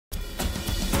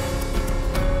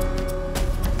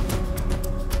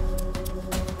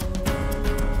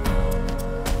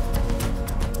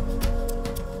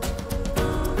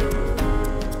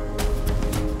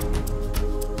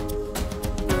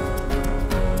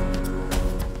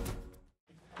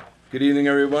Good evening,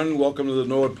 everyone. Welcome to the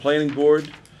Norwood Planning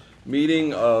Board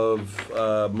meeting of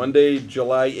Monday,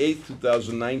 July 8th,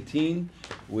 2019.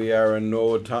 We are in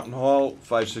Norwood Town Hall,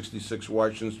 566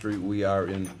 Washington Street. We are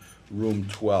in room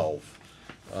 12.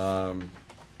 All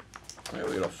right,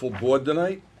 we got a full board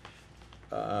tonight.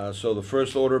 So the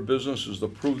first order of business is to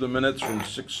approve the minutes from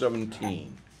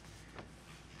 6/17.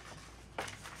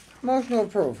 Motion to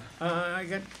approve.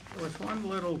 There was one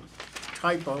little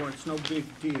typo, it's no big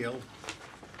deal.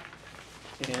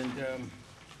 And,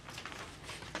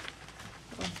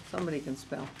 Oh, somebody can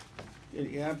spell.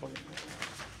 yeah, but, I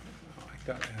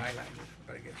thought I highlighted it,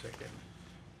 but I guess I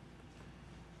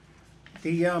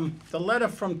didn't. The letter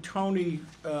from Tony,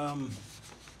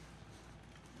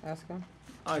 Ask him.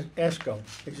 Esco,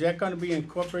 is that gonna be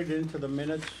incorporated into the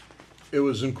minutes? It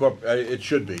was it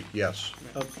should be, yes.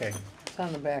 Okay. It's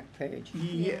on the back page.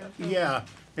 Yeah,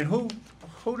 and who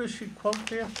does she quote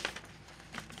there?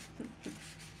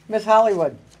 Miss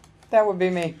Hollywood. That would be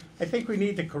me. I think we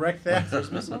need to correct that.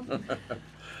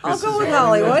 I'll go with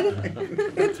Hollywood.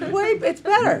 It's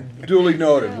better. Duly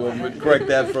noted. We'll correct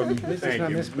that from Thank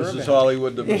you. Mrs.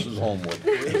 Hollywood to Mrs. Homewood.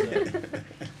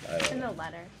 It's in the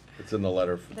letter, It's in the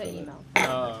letter. the email.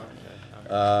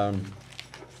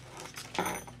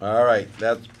 All right,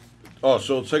 so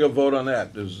let's take a vote on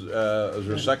that. Is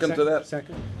there a second to that?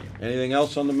 Second. Anything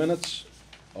else on the minutes?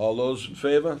 All those in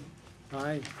favor?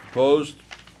 Aye. Opposed?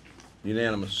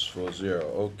 Unanimous, 4-0.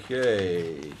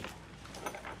 Okay.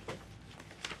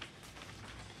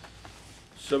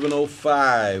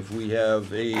 7:05, we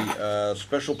have a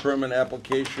special permit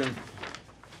application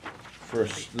for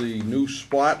the new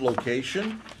spot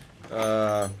location.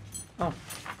 Oh,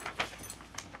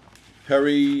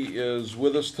 Perry is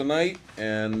with us tonight,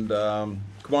 and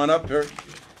come on up, Perry.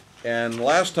 And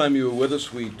last time you were with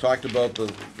us, we talked about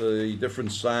the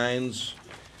different signs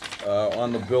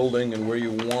on the building and where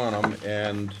you want them.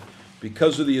 And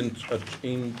because of the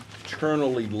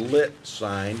internally lit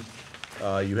sign,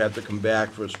 you had to come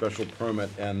back for a special permit.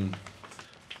 And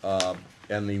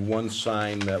the one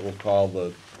sign that we'll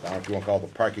call I don't know if you want to call it the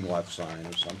parking lot sign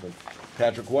or something.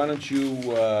 Patrick, why don't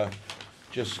you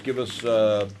just give us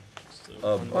a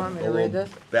Want me to read little this?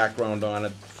 background on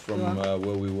it from You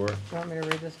where we were. you want me to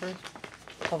read this first?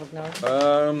 Public notice?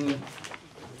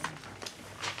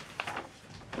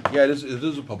 Yeah, it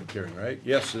is a public hearing, right?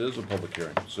 Yes, it is a public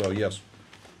hearing, so yes.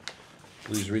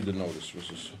 Please read the notice,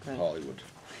 Mrs. Okay. Hollywood.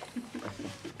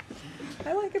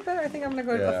 I like it better. I think I'm gonna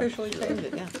go Yeah. officially change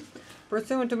it, yeah.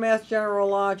 Pursuant to Mass General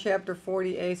Law, Chapter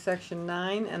 40A, Section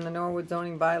 9, and the Norwood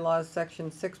zoning bylaws,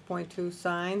 Section 6.2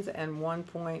 signs and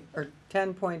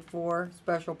 10.4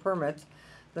 special permits,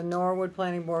 the Norwood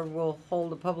Planning Board will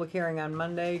hold a public hearing on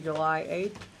Monday, July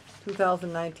 8th,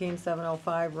 2019,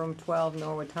 7:05, Room 12,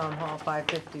 Norwood Town Hall,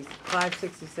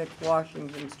 566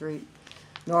 Washington Street,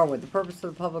 Norwood. The purpose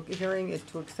of the public hearing is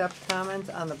to accept comments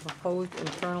on the proposed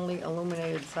internally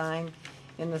illuminated sign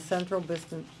in the Central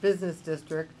Business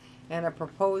District and a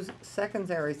proposed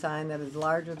secondary sign that is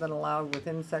larger than allowed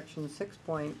within Section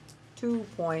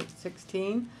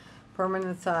 6.2.16,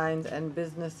 permanent signs and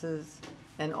businesses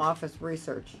and office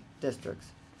research districts.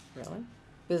 Really?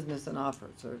 Business and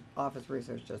office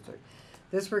research district.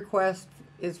 This request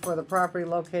is for the property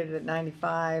located at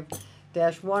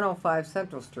 95-105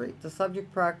 Central Street. The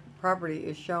subject property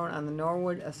is shown on the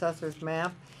Norwood Assessor's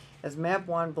map as Map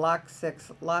 1, Block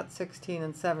 6, Lot 16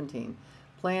 and 17.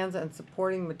 Plans and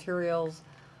supporting materials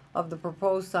of the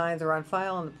proposed signs are on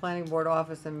file in the Planning Board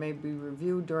office and may be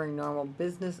reviewed during normal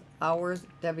business hours.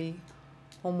 Debbie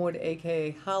Homewood,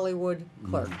 aka Hollywood,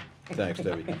 clerk. Thanks,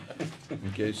 Debbie.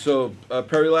 Okay, so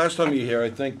Perry, last time you were here, I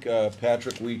think,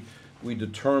 Patrick, we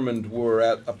determined where we're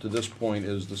at up to this point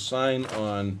is the sign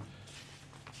on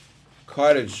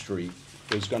Cottage Street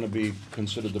is gonna be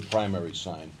considered the primary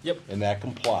sign. Yep. And that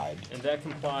complied. And that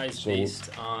complies So-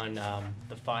 based on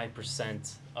the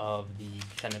 5% of the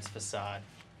tenant's facade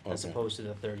as Okay. opposed to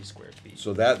the 30 square feet.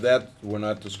 So that, we're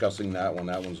not discussing that one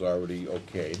one's already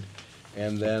okayed.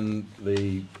 And then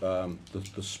the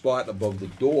spot above the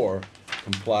door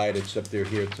complied, except they're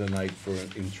here tonight for an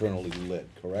internally lit,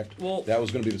 correct? Well- That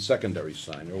was gonna be the secondary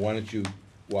sign, or why don't you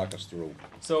walk us through?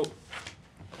 So,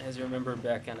 as you remember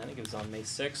back on, I think it was on May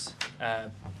 6th,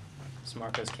 Ms.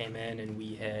 Marcos came in and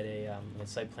we had a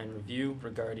site plan review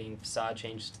regarding facade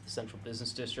changes to the Central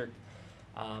Business District.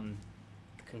 The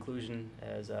conclusion,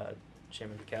 as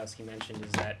Chairman Bukowski mentioned,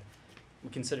 is that we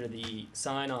consider the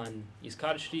sign on East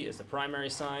Cottage Street as the primary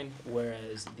sign,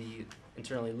 whereas the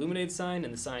internally illuminated sign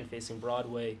and the sign facing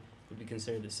Broadway would be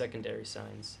considered the secondary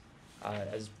signs.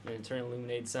 As an internally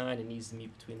illuminated sign, it needs to meet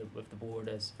with the board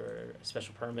as for a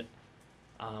special permit,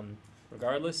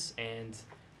 regardless. And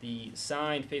The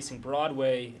sign facing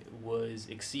Broadway was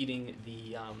exceeding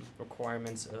the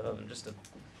requirements of, just to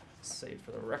say it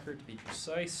for the record to be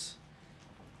precise,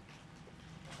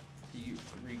 the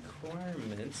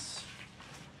requirements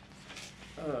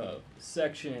of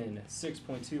section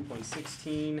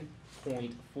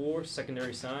 6.2.16.4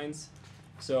 secondary signs.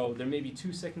 So there may be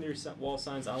two secondary wall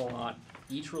signs on a lot,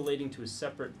 each relating to a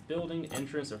separate building,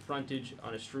 entrance, or frontage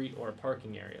on a street or a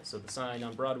parking area. So the sign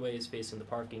on Broadway is facing the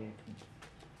parking,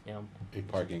 A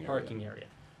parking area. parking area.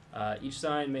 Each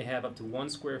sign may have up to 1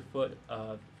 square foot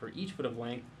for each foot of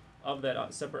length of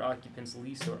that separate occupant's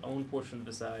leased or owned portion of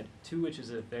the side to which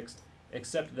is affixed,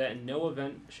 except that in no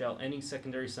event shall any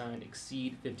secondary sign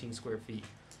exceed 15 square feet.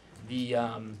 The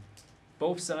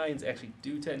both signs actually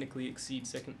do technically exceed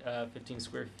 15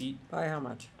 square feet. By how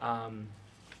much?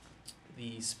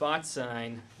 The spot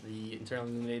sign, the internally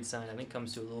illuminated sign, I think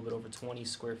comes to a little bit over 20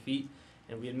 square feet.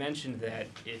 And we had mentioned that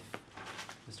if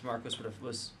Mr. Marcos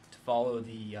was to follow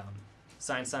the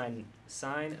sign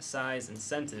size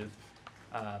incentive,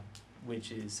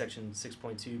 which is section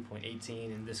 6.2.18,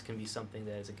 and this can be something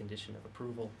that is a condition of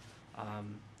approval.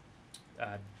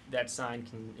 That sign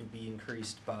can be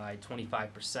increased by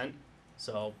 25%.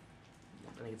 So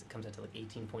I think it comes out to like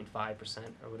 18.5%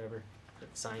 or whatever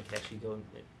that the sign can actually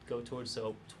go towards.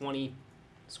 So 20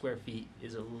 square feet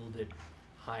is a little bit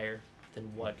higher than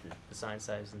what the sign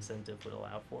size incentive would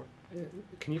allow for.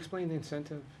 Can you explain the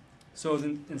incentive? So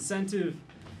the incentive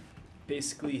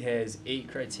basically has 8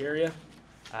 criteria.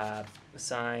 A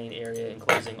sign area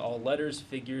enclosing all letters,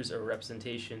 figures, or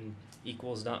representation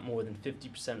equals not more than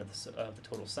 50% of the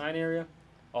total sign area.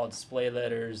 All display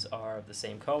letters are of the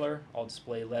same color. All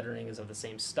display lettering is of the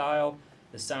same style.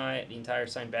 The entire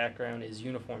sign background is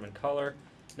uniform in color.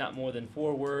 Not more than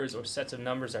 4 words or sets of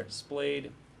numbers are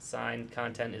displayed. Sign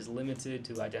content is limited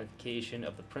to identification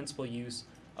of the principal use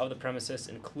of the premises,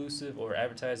 inclusive or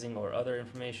advertising or other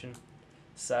information.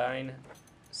 Sign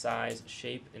size,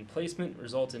 shape, and placement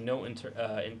result in no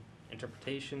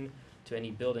interruption to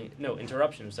any building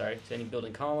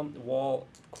column, wall,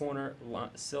 corner,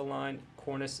 sill line,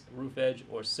 cornice, roof edge,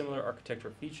 or similar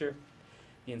architectural feature.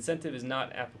 The incentive is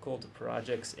not applicable to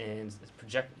projects and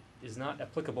is not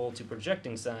applicable to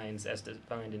projecting signs as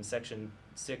defined in section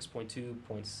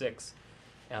 6.2.6.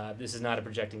 This is not a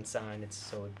projecting sign,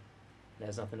 so it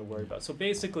has nothing to worry about. So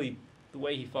basically, the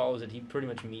way he follows it, he pretty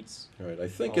much meets. All right, I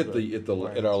think all at the at our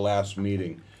requirements. last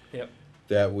meeting, Yep.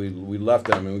 that we left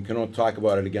it, I mean, we can talk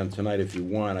about it again tonight if you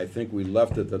want. I think we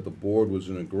left it that the board was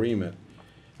in agreement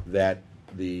that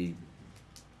the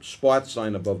spot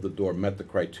sign above the door met the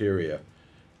criteria,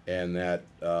 and that,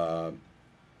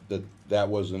 that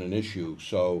wasn't an issue.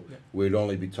 So Yeah. we'd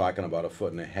only be talking about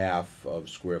 1.5 feet of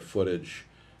square footage,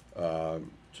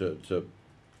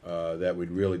 that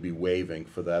we'd really be waiving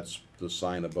for the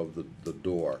sign above the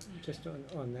door. Just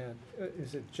on that,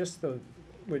 is it just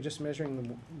we're just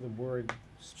measuring the word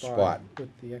Spot. spot with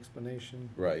the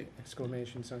Right.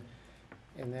 exclamation sign?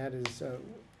 And that is,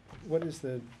 what is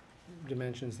the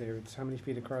dimensions there? It's how many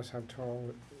feet across, how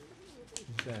tall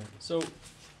is that? So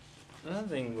another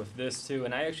thing with this too,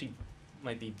 and I actually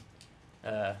might be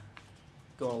going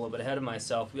a little bit ahead of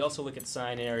myself. We also look at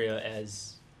sign area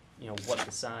as what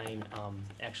the sign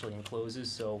actually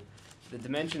encloses. So the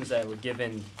dimensions that were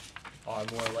given are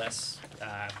more or less.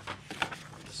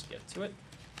 Just get to it.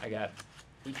 I got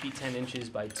 8 feet 10 inches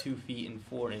by 2 feet and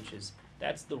 4 inches.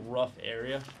 That's the rough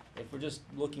area. If we're just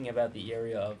looking about the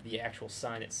area of the actual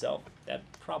sign itself, that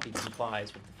probably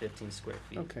complies with the 15 square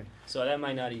feet. Okay, So that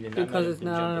might not even. that might Because have it's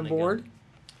been not on a jumping the gun. board?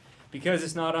 Because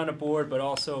it's not on a board, but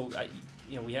also,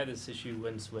 we had this issue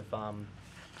once with, I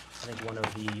think one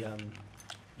of the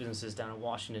businesses down on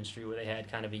Washington Street where they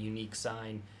had kind of a unique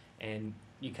sign, and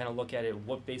you kind of look at it,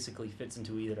 what basically fits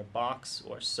into either a box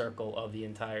or circle of the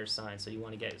entire sign. So you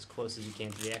want to get as close as you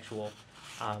can to the actual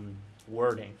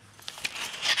wording,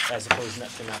 as opposed to not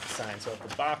the sign. So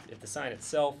if the sign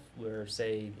itself were,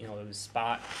 say, it was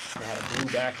spot and it had a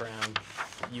blue background,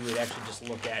 you would actually just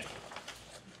look at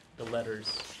the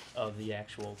letters of the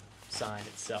actual sign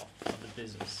itself of the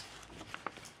business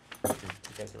to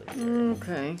calculate the area.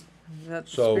 Okay, is that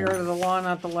the So- spirit of the law,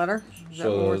 not the letter? Is that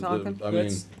what we're talking? I mean,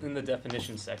 That's in the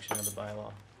definition section of the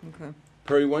bylaw. Okay.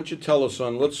 Perry, why don't you tell us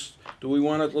let's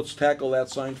tackle that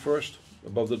sign first,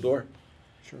 above the door?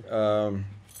 sure.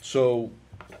 So,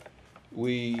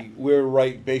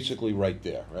 we're basically right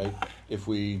there, right? If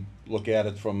we look at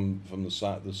it from the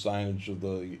signage of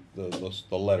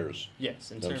the letters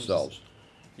Yes, in terms of. themselves.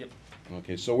 Yep.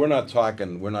 Okay, so we're not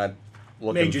looking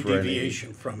Major for any.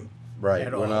 deviation from, Right,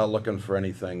 at we're all. not looking for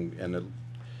anything, and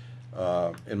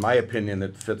in my opinion,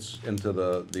 it fits into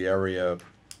the area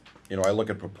you know, I look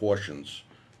at proportions,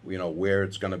 you know, where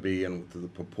it's gonna be and the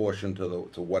proportion to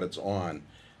what it's on,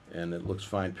 and it looks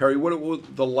fine. Perry,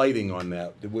 what the lighting on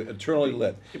that? Internally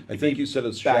lit? I think you said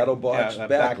it's shadow box,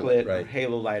 backlit, or right?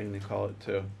 halo lighting, they call it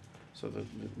too. So the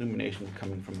illumination is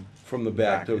coming from From the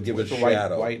back to It's- give it it's a white-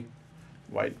 shadow.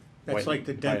 White. That's like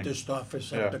the lighting. dentist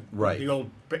office Yeah. at the, Right. the old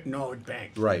Norwood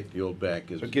Bank. Right, the old back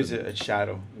is. So it gives it a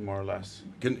shadow, more or less.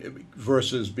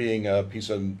 Versus being a piece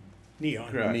of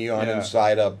Neon. Correct. neon Yeah.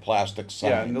 inside a plastic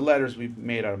sign. Yeah, and the letters we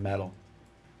made out of metal.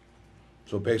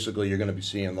 So basically, you're gonna be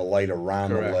seeing the light around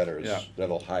the Correct, letters yeah.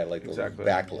 that'll highlight the Exactly.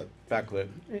 backlit. Backlit.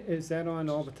 Is that on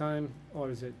all the time,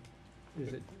 or is it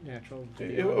natural? to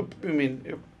be on?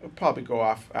 It'll probably go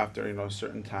off after, you know, a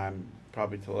certain time,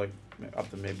 probably till like up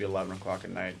to maybe 11 o'clock at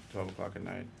night, 12 o'clock at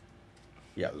night.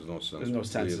 Yeah, there's no sense. There's no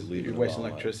sense. leaving You're it wasting all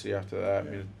out. electricity after that. I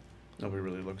Yeah. mean, nobody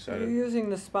really looks Are at you it. using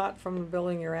the spot from the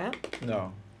building you're at?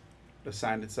 No. The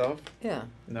sign itself? Yeah.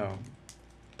 No.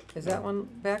 Is that one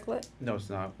backlit? No, it's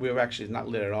not. We have actually, it's not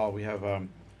lit at all. We have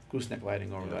gooseneck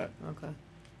lighting over Yeah. that. Okay.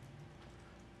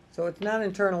 So it's not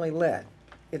internally lit,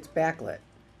 it's backlit.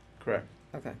 Correct.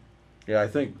 Okay. Yeah, I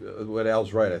think what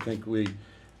Al's right. I think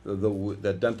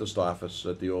the dentist office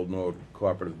at the old Norwood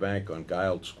Cooperative Bank on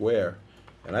Guild Square,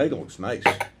 and I think it looks nice. It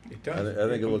I does.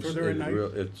 think it Come looks, through there at night.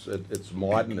 it's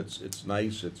modern, it's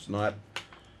nice, it's not.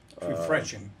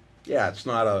 Refreshing. Yeah, it's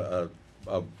not a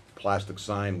plastic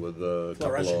sign with a couple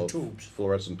Fluorescent of tubes.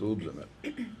 fluorescent tubes in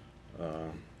it.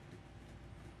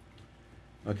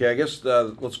 Okay, I guess,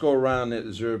 let's go around,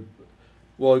 is there,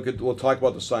 well, we'll talk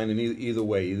about the sign in either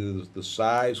way, either the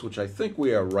size, which I think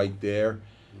we are right there.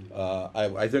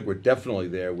 I think we're definitely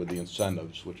there with the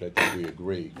incentives, which I think we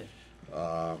agree,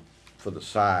 for the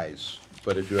size.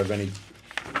 But if you have any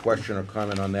question or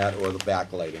comment on that, or the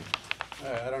backlighting.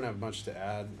 I don't have much to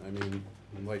add. I mean,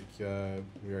 like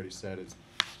we already said, it's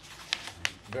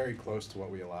very close to what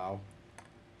we allow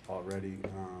already.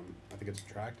 I think it's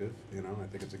attractive, you know, I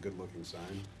think it's a good looking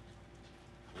sign.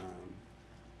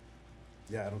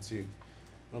 Yeah, I don't see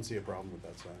a problem with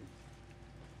that sign.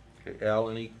 Okay, Al,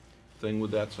 anything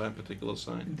with that sign, particular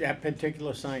sign? That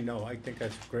particular sign, no, I think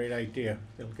that's a great idea.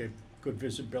 It'll give good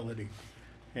visibility.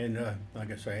 And,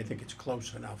 like I say, I think it's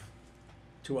close enough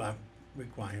to our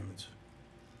requirements.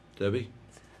 Debbie?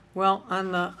 Well,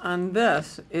 on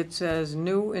this, it says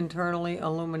new internally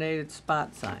illuminated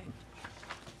spot sign.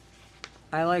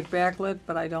 I like backlit,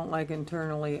 but I don't like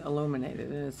internally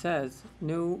illuminated, and it says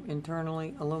new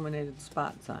internally illuminated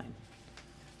spot sign.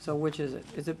 So which is it?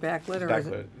 Is it backlit It's or is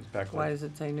backlit. it? It's backlit. Why does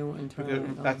it say new internally?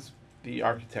 Because that's the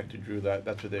architect who drew that.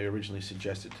 That's what they originally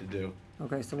suggested to do.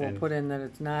 Okay, so we'll and- put in that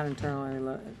it's not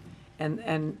internally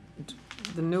and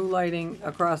the new lighting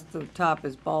across the top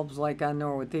is bulbs like on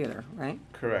Norwood Theater, right?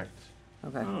 Correct.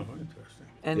 Okay. Oh, interesting.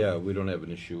 And Yeah, we don't have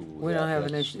an issue with we don't that. have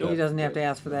an That's- issue, he doesn't have to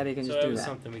ask for that, he can So just that do was that.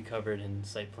 something we covered in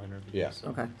site plan review. Yeah. So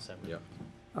Okay. separate.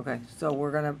 Yeah. Okay, so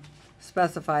we're gonna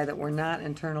specify that we're not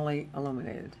internally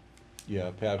illuminated. Yeah,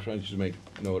 Pat, trying to just make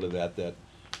note of that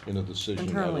in a decision,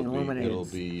 Internally it'll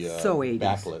illuminated. be So 80s.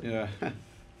 backlit. Yeah.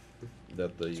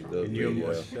 That the In your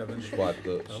more 70s, spot,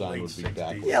 the the sign late would be 60s.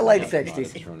 backlit. Yeah, late not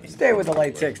 60s. internally. Stay with the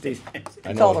late sixties. I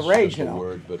It's know all the rage, just you a know.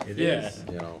 word, but, It Yeah. is.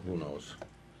 you know, who knows?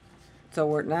 So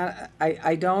we're not,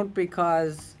 I don't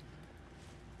because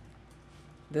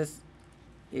this,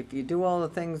 if you do all the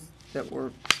things that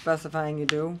we're specifying you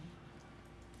do,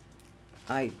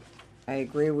 I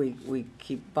agree, we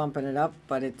keep bumping it up,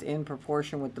 but it's in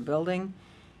proportion with the building.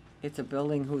 It's a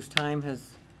building whose time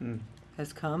Mm.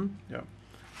 has come. Yeah.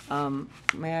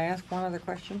 May I ask one other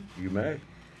question? You may.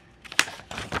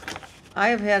 I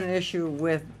have had an issue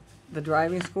with the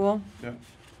driving school Yeah.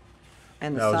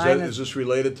 and the Now, sign is this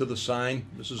related to the sign,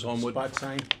 Mrs. Homewood? Spot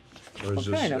sign? Or is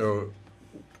Well, kind this, of. or?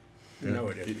 No,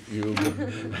 it isn't. You,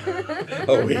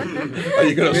 are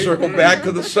you gonna circle back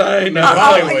to the sign?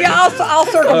 I'll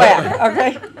circle back,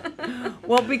 okay?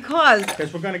 Well, because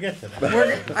Because we're gonna get to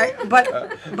that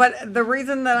but the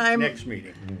reason that I'm, next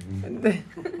meeting.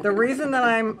 the reason that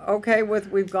I'm okay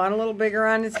with, we've gone a little bigger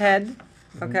on his head,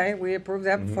 okay, we approved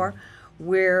that before.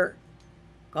 We're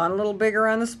gone a little bigger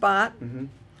on the spot,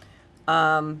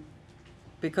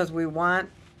 because we want,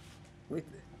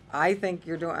 I think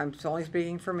you're doing, I'm only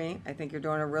speaking for me, I think you're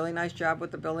doing a really nice job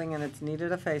with the building and it's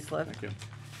needed a facelift. Thank you.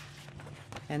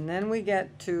 And then we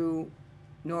get to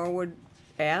Norwood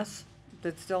Ass,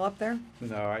 that's still up there,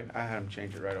 No, I had him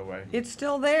change it right away. it's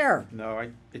still there. No,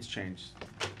 it's changed.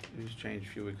 It was changed a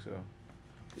few weeks ago.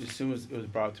 As soon as it was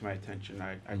brought to my attention,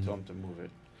 I told him to move it.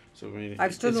 So I mean,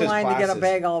 I've stood it in says line to get a classes.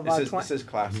 bagel It about says- 20 It says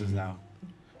classes now,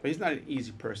 but he's not an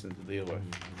easy person to deal with.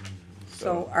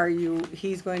 So are you,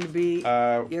 he's going to be,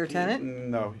 your tenant?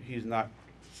 No, he's not.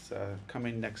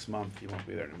 coming next month, he won't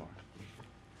be there anymore.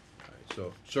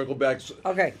 So, circle back,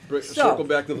 Okay, so. circle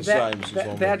back to the that- sign, Mrs. that-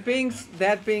 Holman.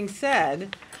 That being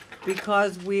said,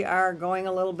 because we are going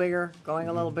a little bigger, going a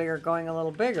Mm-hmm. little bigger, going a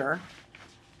little bigger,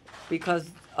 because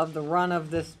of the run of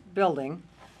this building,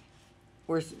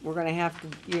 we're gonna have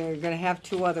to, you're gonna have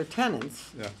two other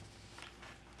tenants. Yeah.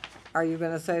 Are you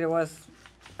gonna say to us,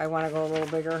 I wanna go a little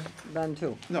bigger then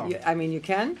too? No. I mean, you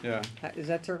can? Yeah. Is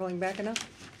that circling back enough?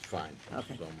 Fine,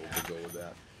 Okay. so we'll go with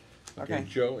that. Okay, Okay.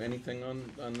 Joe, anything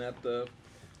on that, No,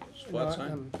 spot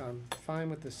sign? I'm fine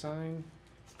with the sign.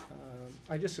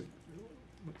 I just,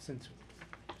 since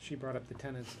she brought up the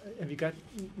tenants, have you got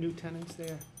new tenants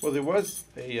there? Well, there was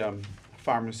a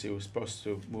pharmacy who was supposed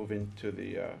to move into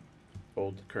the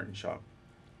old curtain shop.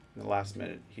 In the last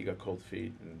minute, he got cold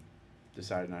feet and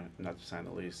decided not to sign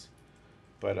the lease.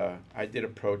 But I did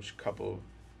approach a couple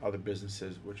other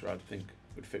businesses, which I think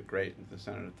would fit great in the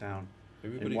center of town.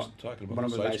 Everybody's one- talking One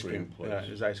about of this his ice cream yeah, place.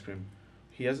 his ice cream.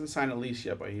 He hasn't signed a lease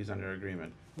yet, but he's under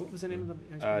agreement. What was the name of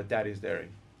the ice cream? Daddy's Dairy.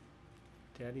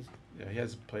 Daddy's? Yeah, he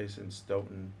has a place in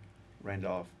Stoughton,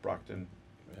 Randolph, Brockton.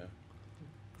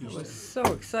 Yeah. I was so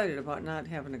excited about not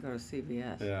having to go to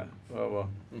CVS. Yeah, well,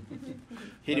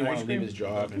 he didn't want to leave his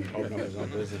job and open up his own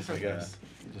business, I guess.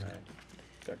 He just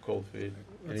got cold feet.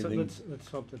 Anything- Let's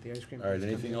hope that the ice cream. All right,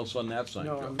 place anything comes else on that sign,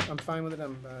 in. No, Joe? I'm fine with it,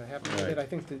 I'm happy with Alright. it, I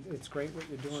think that it's great what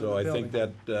you're doing in the So I building.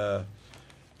 think that,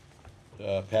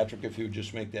 Patrick, if you would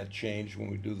just make that change when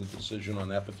we do the decision on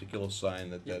that particular sign,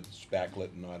 that's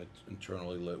backlit and not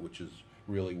internally lit, which is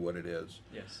really what it is.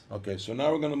 Yes. Okay, so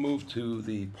now we're gonna move to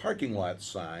the parking lot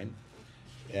sign,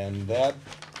 and that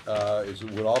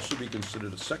would also be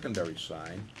considered a secondary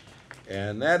sign,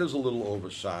 and that is a little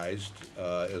oversized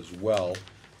as well.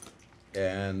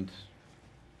 And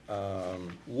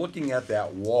looking at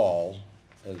that wall,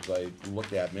 as I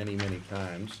looked at many, many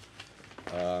times,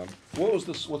 what's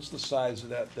the size of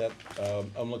that,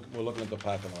 we're looking at the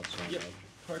parking lot sign. Yep. right?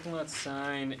 Parking lot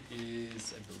sign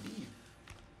is, I believe,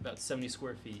 about 70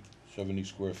 square feet. 70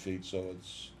 square feet, so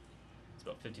it's It's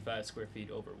about 55 square feet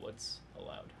over what's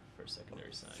allowed for a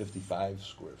secondary sign. 55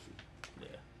 square feet.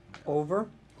 Yeah. Over?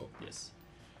 Yes.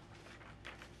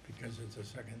 Because it's a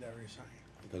secondary sign.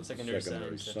 Because it's a Secondary signs have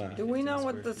to be sign. Do we know 15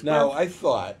 what square the feet. square? Now, I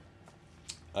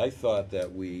thought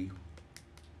that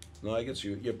no, I guess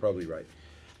you're probably right.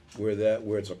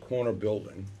 Where it's a corner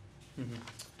building, Mhm.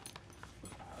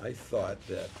 I thought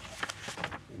that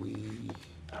we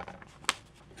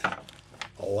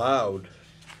allowed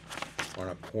on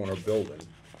a corner building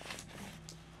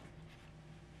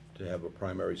to have a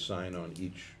primary sign on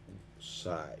each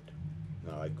side.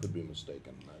 Now, I could be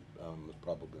mistaken, I'm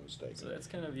probably mistaken. So that's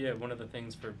kind of, yeah, one of the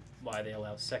things for why they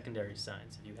allow secondary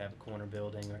signs. If you have a corner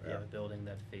building or if you have a building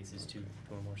that faces two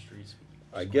or more streets.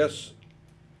 I guess,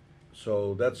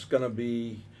 so that's gonna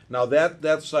be, now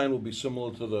that sign will be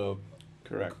similar to the,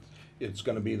 Correct. it's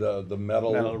gonna be the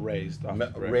metal. Metal raised off the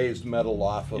brick. Raised metal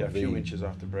off Yeah, a of few the, inches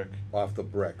off the brick. off the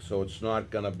brick, so it's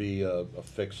not gonna be a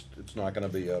fixed, it's not gonna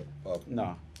be a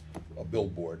No,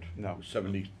 billboard. No.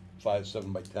 75,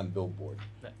 7x10 billboard.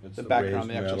 That- It's the background, raised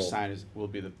the actual metal. sign will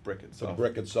be the brick The itself.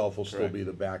 brick itself will still Correct. be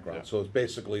the background, Yeah. so it's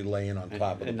basically laying on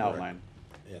top of the brick. In outline,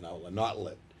 In outline, not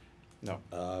lit. no.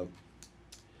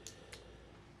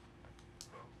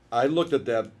 I looked at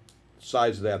that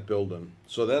size of that building,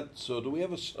 so do we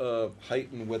have a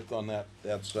height and width on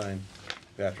that sign,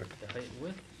 Patrick? The height and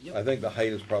width? Yep. I think the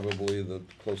height is probably the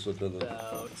closer to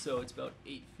the, So it's about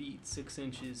 8 feet 6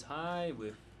 inches high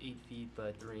with 8 feet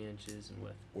by 3 inches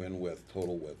in width.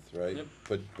 total width, right?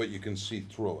 Yep. But you can see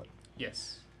through it.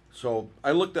 Yes. So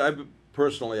I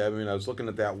personally, I mean, I was looking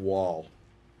at that wall,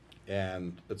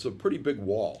 and it's a pretty big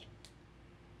wall.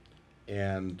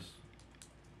 And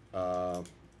on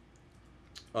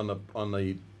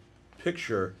the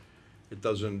picture, it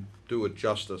doesn't do it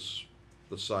justice,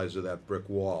 the size of that brick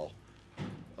wall.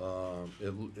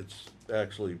 It's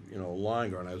actually,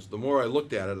 longer, and the more I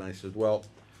looked at it, and I said, well,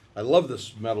 I love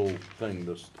this metal thing,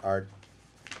 this art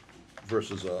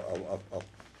versus a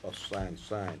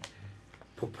sign.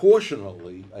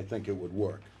 Proportionately, I think it would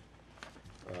work.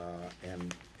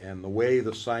 And the way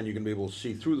the sign, you're gonna be able to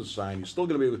see through the sign,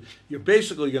 you're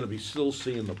basically gonna be still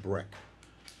seeing the brick.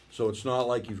 So it's not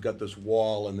like you've got this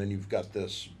wall and then you've got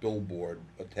this billboard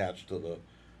attached to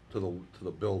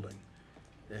the building.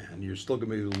 And you're still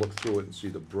gonna be able to look through it and see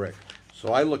the brick.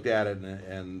 So I looked at it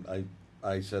and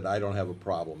I said, I don't have a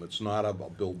problem. It's not a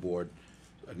billboard,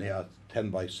 a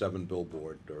 10x7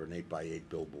 billboard or an 8x8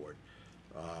 billboard.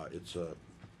 It's a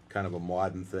kind of a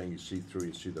modern thing. You see through,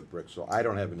 you see the brick. So I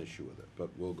don't have an issue with it, but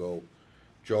we'll go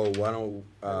Joe, why don't,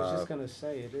 I was just gonna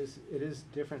say, it is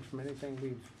different from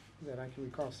anything that I can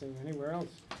recall seeing anywhere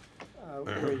else.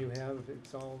 Where you have,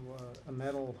 it's all, a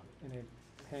metal and it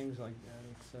hangs like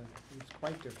that, it's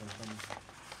quite different from,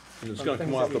 and it's some gonna come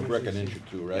things off that the we brick an usually inch see. or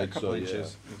two, Yeah, right? a couple So,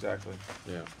 inches, exactly.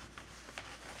 Yeah,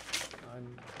 I'm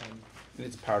And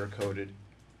it's powder coated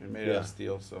and made out Yeah. of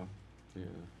steel, so. yeah.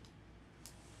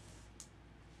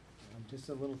 I'm just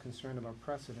a little concerned about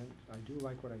precedent. I do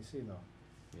like what I see though.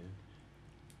 Yeah.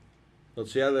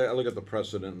 Let's see, I look at the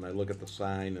precedent and I look at the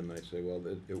sign and I say, well,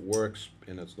 it works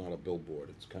and it's not a billboard.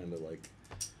 It's kind of like,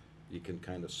 you can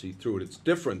kind of see through it. It's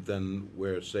different than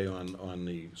where, say, on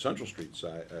the Central Street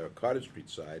side, Cottage Street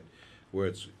side, where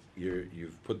it's,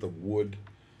 you've put the wood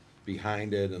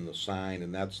behind it and the sign,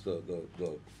 and that's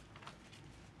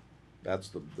that's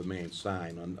the main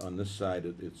sign. On this side,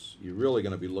 it's, you're really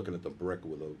gonna be looking at the brick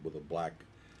with a black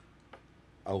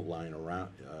outline around,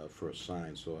 for a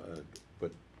sign, so,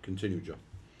 but continue, Joe.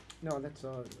 No, that's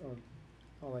all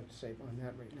I have to say on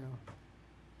that right now.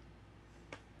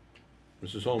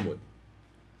 Mrs. Homewood?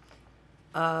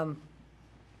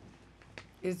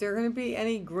 Is there gonna be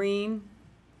any green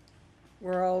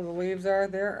where all the leaves are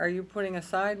there? Are you putting a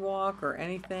sidewalk or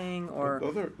anything, or?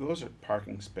 Those are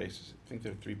parking spaces. I think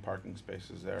there are 3 parking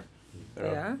spaces there.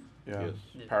 Yeah, Yeah, Yes.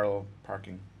 Yeah. parallel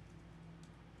parking.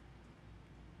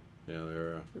 Yeah,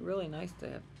 they're, it'd be really nice to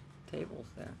have tables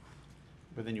there.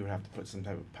 But then you would have to put some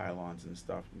type of pylons and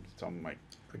stuff, and something like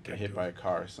get Protect hit you. by a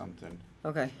car or something.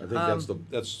 Okay. I think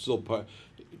that's still part,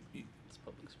 It's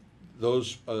public space.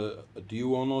 those, do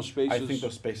you own those spaces? I think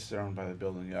those spaces are owned by the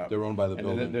building, yeah. They're owned by the And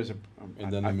then building? there's a,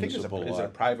 And then the I think it's municipal is it a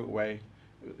lot. private way?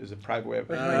 Is it private way?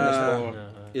 Uh,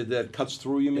 municipal? That cuts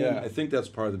through, you mean? Yeah. I think that's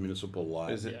part of the municipal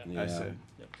lot. Is it? Yeah. I see.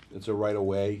 It's a right of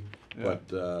way, Yeah.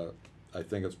 but, I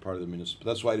think it's part of the municipal,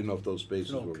 that's why I didn't know if those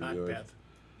spaces There's no were cart yours. path.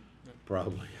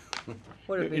 Probably.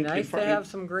 Would it be In nice to front- have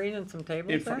some green and some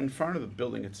tables In there? front of the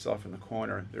building itself, in the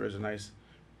corner, there is a nice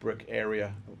brick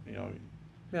area,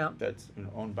 Yeah, that's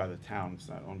owned by the town. It's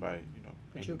not owned by,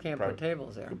 but any you can't private- put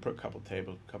tables You there. could put a couple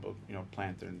tables,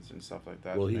 plantains and stuff like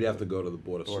that. Well, he'd make have to it- go to the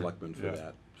Board of Board, Selectmen for yeah.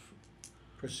 that.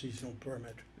 For seasonal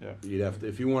permit. Yeah. You'd have to,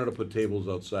 if you wanted to put tables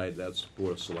outside, that's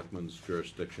Board of Selectmen's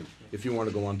jurisdiction. If you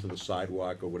wanna go onto the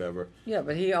sidewalk or whatever, Yeah,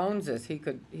 but he owns this, he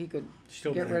could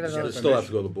Still get gonna rid of get those. they still have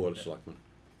to go to the Board of Selectmen.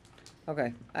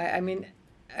 Okay, I mean,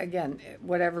 again,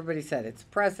 what everybody said, it's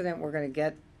precedent, we're gonna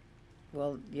get,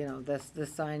 well, this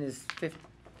sign is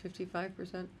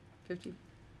 55%, 50?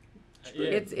 Yeah.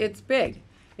 It's big,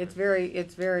 it's very,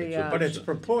 But it's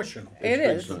proportional. it big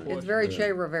is, sign. it's very Yeah.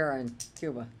 Che Rivera in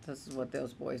Cuba, this is what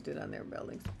those boys did on their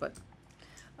buildings, but,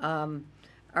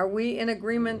 are we in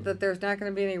agreement that there's not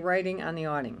gonna be any writing on the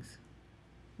awnings?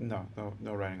 No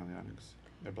writing on the awnings.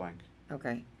 They're blank.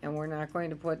 Okay, and we're not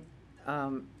going to put,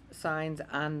 signs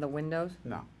on the windows?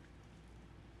 No.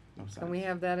 No signs. Can we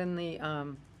have that in the,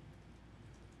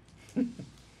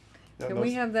 No- can no we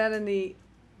s- have that in the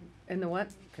what,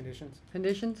 Conditions?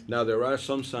 conditions? Now, there are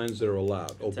some signs that are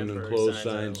allowed, open and Temporary closed signs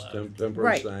are signs, allowed. temporary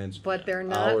Right, signs, but they're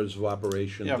not, hours of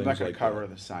operation, Yeah, I'm not things gonna like cover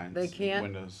that. the signs. They the can't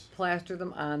Windows. plaster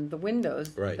them on the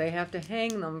windows. Right. They have to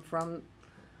hang them from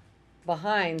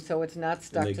behind, so it's not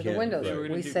stuck they to the can't- windows. right. If we were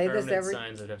gonna We do say this permanent every,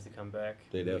 signs, they'd have to come back.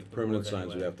 They'd to have, the permanent board signs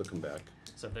would anyway. have to come back.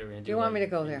 So if they were gonna do. Do you want me like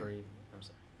to go there? inquiry- I'm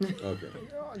sorry.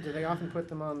 Okay. Do they often put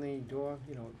them on the door,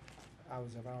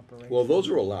 hours of operation? Well, those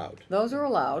are allowed. those are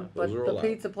allowed, but Those are the allowed.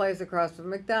 pizza place across from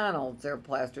McDonald's, they're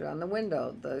plastered on the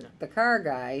window. The car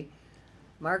guy,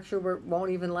 Mark Schubert, won't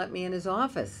even let me in his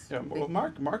office. Yeah, well,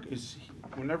 Mark is,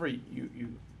 whenever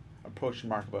you approach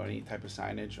Mark about any type of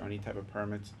signage or any type of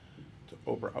permits to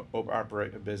over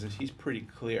operate a business, he's pretty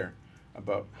clear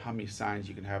about how many signs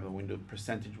you can have in the window,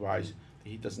 percentage-wise.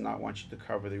 He does not want you to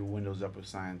cover the windows up with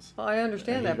signs. Well, I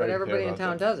understand And that, he's but very clear everybody in about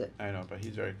town that. does it. I know, but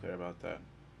he's very clear about that.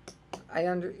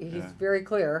 He's Yeah. very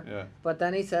clear. Yeah. But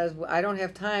then he says, I don't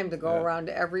have time to go Yeah. around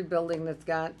to every building that's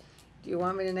got, do you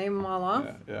want me to name them all off?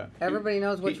 Yeah. Everybody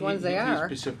knows which ones they He are.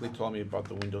 specifically told me about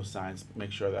the window signs,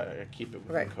 make sure that I keep it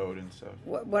Right. within code and stuff.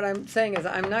 What I'm saying is,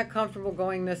 I'm not comfortable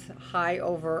going this high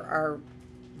over our,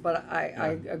 but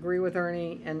I Yeah. agree with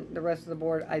Ernie and the rest of the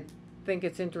board. I think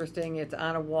it's interesting, it's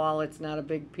on a wall, it's not a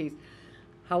big piece.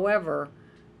 However,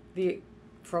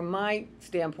 from my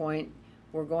standpoint,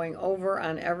 we're going over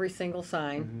on every single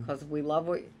sign, Mhm. cause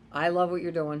I love what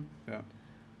you're doing. Yeah.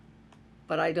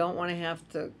 But I don't wanna have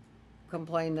to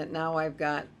complain that now I've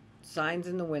got signs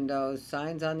in the windows,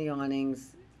 signs on the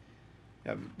awnings.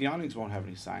 Yeah, the awnings won't have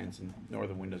any signs and nor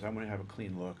the windows. I'm gonna have a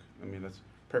clean look. I mean, that's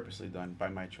purposely done by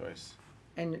my choice.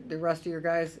 And the rest of your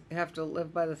guys have to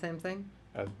live by the same thing?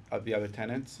 The other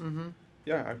tenants, Mm-hmm.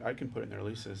 yeah, I can put in their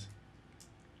leases.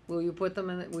 Will you put them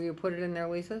in, will you put it in their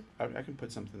leases? I can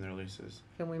put something in their leases,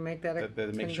 Can we make that a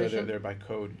that make sure they're condition? there by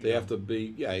code. They have to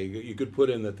be, yeah, you could put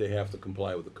in that they have to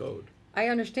comply with the code. I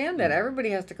understand that, everybody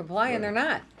has to comply and they're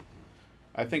not.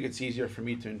 I think it's easier for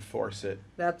me to enforce it.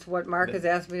 That's what Mark has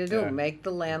asked me to do, Yeah. make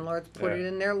the landlords put it Yeah.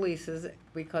 in their leases,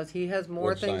 because he has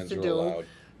more What things signs to are do. allowed.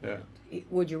 Yeah.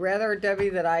 Would you rather, Debbie,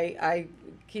 that I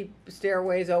keep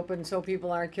stairways open so people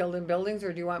aren't killed in buildings,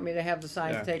 or do you want me to have the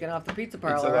signs Yeah. taken off the pizza a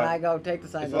parlor and lot- I go take the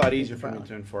signs It's off a lot the easier pizza for me parlor?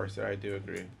 to enforce it, I do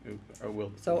agree. I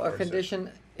will So a enforce it.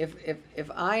 condition,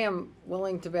 if I am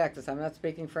willing to back this, I'm not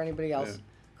speaking for anybody else,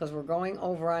 cause we're going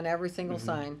over on every single Mhm.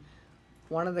 sign.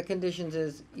 One of the conditions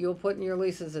is you'll put in your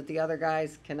leases that the other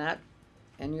guys cannot,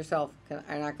 and yourself,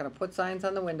 are not gonna put signs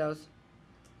on the windows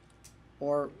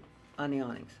or on the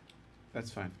awnings.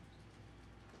 That's fine.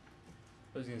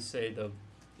 I was gonna say though,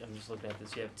 I'm just looking at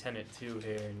this, you have tenant two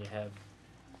here and you have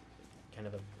kind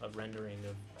of a rendering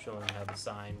of showing how the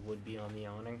sign would be on the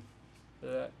awning for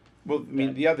that. Well, I mean,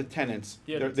 That- the other tenants,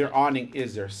 The other their tenant- awning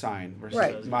is their sign versus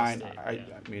Right. I was gonna mine, say, I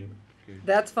yeah. mean,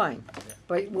 That's fine, Yeah.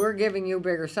 but we're giving you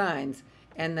bigger signs,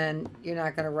 and then you're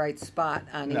not gonna write spot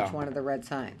on No. each one of the red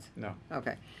signs. no.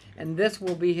 Okay, and this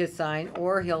will be his sign,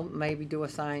 or he'll maybe do a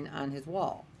sign on his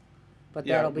wall, but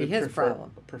Yeah, that'll be we his prefer-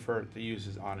 problem. Prefer to use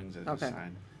his awnings as a Okay.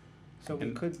 sign. So we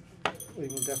And- could, we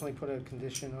will definitely put a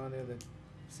condition on there that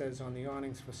says on the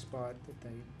awnings for Spot that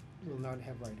they will not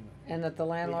have writing on it. And that the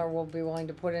landlord will be willing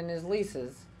to put in his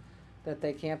leases that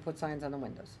they can't put signs on the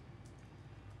windows.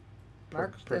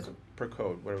 Mark, Per that's-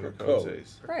 code, whatever Per the code code.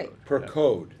 says, great, Per Yeah.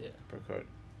 code, Yeah. per code.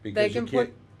 they because you can put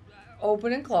can't,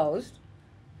 open and closed,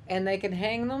 and they can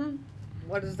hang them,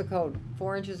 what is the code?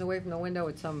 4 inches away from the window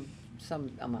at some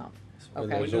amount. and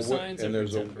Okay. there's Window a, signs and and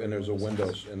there's a, temporary and there's a window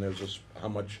windows, signs. and there's how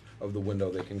much of the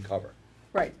window they can cover.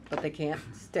 Right, but they can't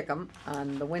stick them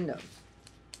on the windows.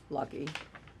 Lucky.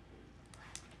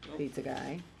 Pizza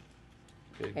guy.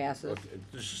 Okay, Asses. look,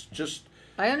 just,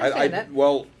 I understand that,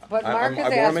 well, but I Mark has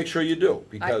wanna asked- make sure you do,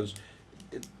 because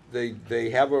they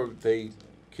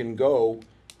can go,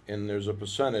 and there's a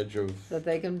percentage of that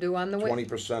they can do on the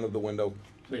 20% of the window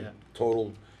Yeah.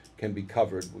 total can be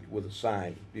covered with a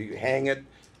sign. You hang it,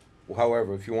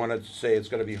 however, if you wanna say it's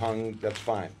gonna be hung, that's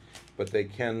fine, but you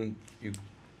Can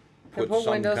put put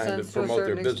some window kind signs of to a promote their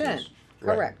certain business. extent.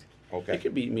 Right. Correct. Okay. It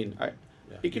could be, I mean,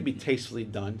 Yeah. it could be tastefully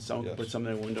done, someone Yes. could put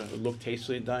something in the window, it look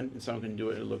tastefully done, and someone can do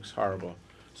it, it looks horrible.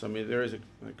 So I mean, there is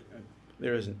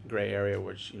there is a gray area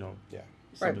which, you know. Yeah.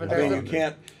 Right, but I there's mean, a- you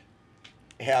can't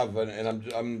have,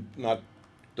 and I'm not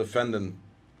defending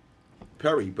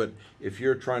Perry, but if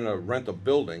you're trying to rent a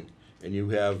building and you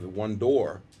have one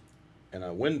door and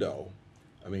a window,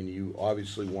 I mean, you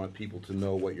obviously want people to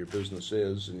know what your business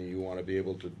is, and you wanna be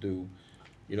able to do,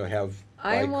 have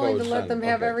I am by willing to code let sign- them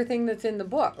have okay. everything that's in the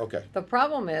book. Okay. The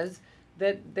problem is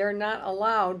that they're not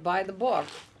allowed by the book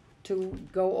to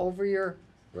go over your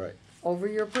Right,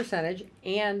 percentage,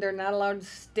 and they're not allowed to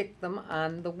stick them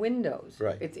on the windows.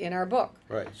 Right. It's in our book.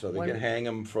 right, so they When- can hang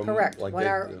them from, Correct. like What they,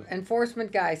 our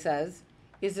enforcement guy says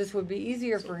is this would be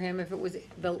easier for him if it was,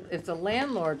 if the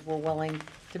landlords were willing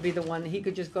to be the one, he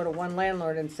could just go to one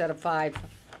landlord instead of 5.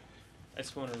 I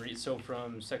just wanna read, so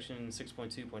from section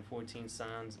 6.2.14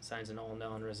 signs in all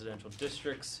non-residential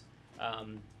districts,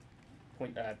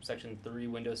 section 3,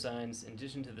 window signs. In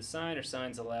addition to the sign or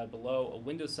signs allowed below, a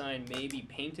window sign may be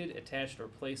painted, attached, or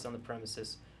placed on the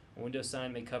premises. A window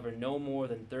sign may cover no more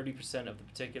than 30% of the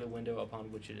particular window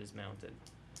upon which it is mounted.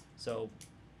 So,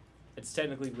 it's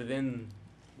technically within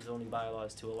zoning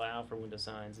bylaws to allow for window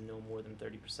signs and no more than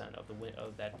 30% of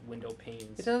of that window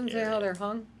panes. It doesn't say how area. they're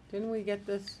hung. Didn't we get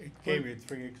this? It gave you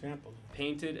 3 examples.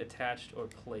 Painted, attached, or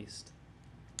placed.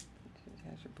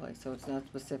 Attached or placed, so it's not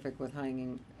specific with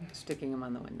hanging, sticking them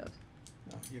on the windows.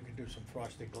 No, you could do some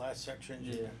frosted glass sections.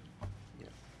 you Yeah.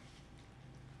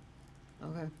 can-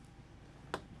 Okay.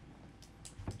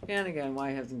 And again,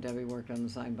 why hasn't Debbie worked on the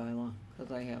sign bylaw?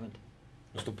 Cause I haven't.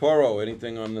 Mr. Porro,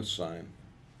 anything on this sign?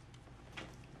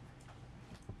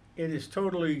 It is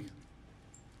totally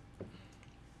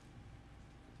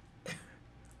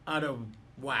out of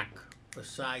whack, for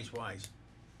size-wise,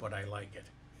 but I like it.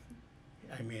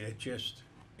 I mean, it just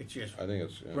I think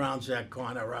it's, yeah. rounds that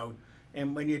corner out.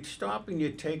 And when you stop and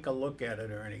you take a look at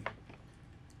it, Ernie,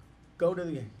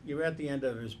 you're at the end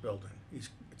of his building.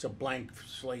 It's a blank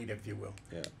slate, if you will.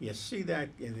 Yeah. You see that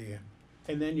in there,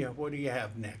 and then what do you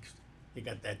have next? You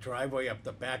got that driveway up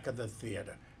the back of the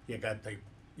theater. You got the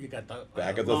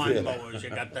Back of the theater.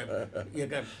 lawnmowers. You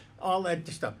got all that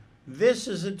stuff. This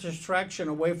is a distraction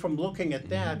away from looking at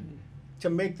that to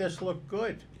make this look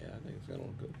good. Yeah, I think it's gonna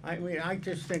look good. I mean, I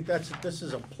just think this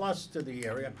is a plus to the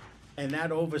area, and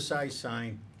that oversized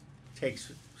sign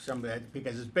takes some of that,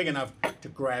 because it's big enough to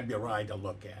grab your eye to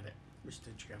look at it,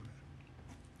 Mr. Chairman.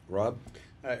 Rob?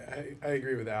 I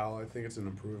agree with Al. I think it's an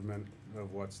improvement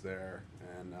of what's there,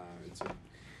 and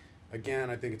again,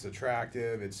 I think it's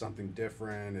attractive. It's something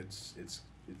different. It's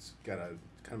got a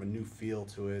kind of a new feel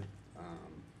to it.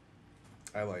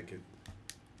 I like it.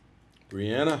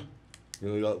 Brianna?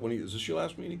 Is this your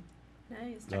last meeting? No,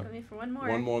 you stuck No. with me for one more.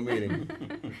 One more meeting.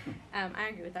 I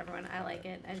agree with everyone. I like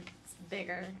it. And it's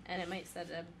bigger, and it might set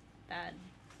a bad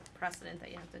precedent that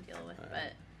you have to deal with.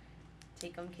 But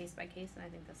take them case by case, and I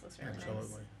think this looks really nice.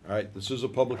 Absolutely. All right, this is a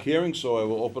public hearing, so I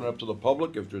will open it up to the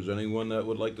public if there's anyone that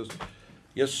would like to.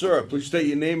 Yes, sir, please state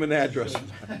your name and address.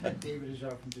 David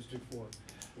Ajah from District 4,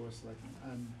 Board of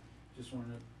Selectmen. Just want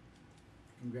to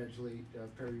congratulate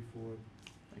Perry for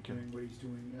doing what he's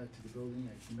doing to the building.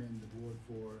 I commend the board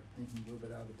for thinking a little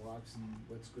bit out of the box and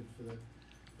what's good for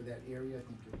that area. I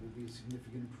think it will be a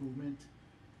significant improvement.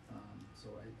 So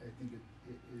I think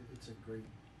it's a great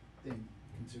thing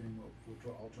considering what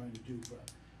we're all trying to do for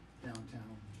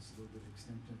downtown. It's a little bit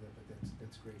extensive, but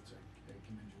that's great. So I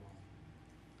commend you all.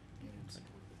 And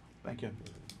support it. Thank you.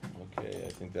 Okay,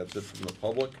 I think that's it from the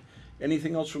public.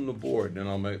 Anything else from the board? Then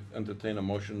I'll entertain a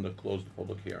motion to close the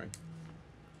public hearing.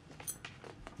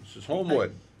 Mrs.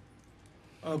 Homewood,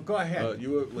 Oh, go ahead.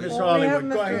 you were. Miss Well, we have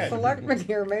Hollywood, go Mr. ahead. Selectman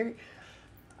here, maybe.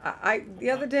 The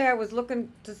other day I was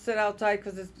looking to sit outside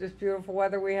because it's beautiful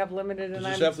weather, we have limited, Does and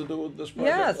this I'm, have to do with this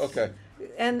project? Yes. Okay.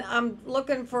 and I'm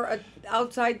looking for a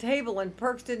outside table, and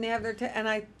Perks didn't have their and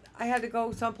I had to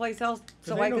go someplace else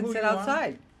so they I know could who sit you are?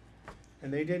 outside.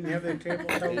 And they didn't have their table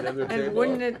They have out? their And table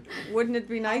wouldn't up. it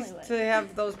be nice Hollywood. to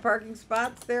have those parking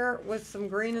spots there with some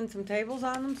green and some tables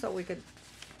on them, so we could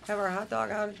have our hot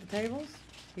dog out at the tables?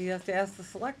 You have to ask the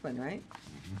selectmen, right?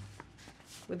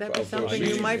 Would that be Outdoor something you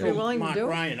seating. might be willing to Mark do?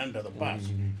 Ryan under the bus,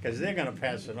 because they're gonna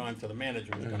pass it on to the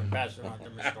manager, who's gonna pass it on to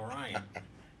Mr. Ryan.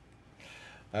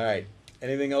 All right,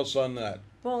 anything else on that?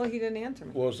 Well, he didn't answer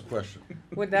me. What was the question?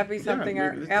 Would that be something our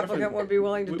it's applicant definitely- would be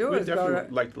willing to do, We'd is go definitely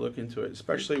to? like to look into it,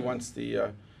 especially once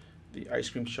the ice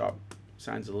cream shop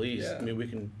signs the lease. Yeah. I mean, we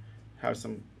can have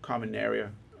some common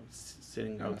area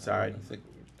sitting outside.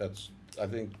 I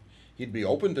think he'd be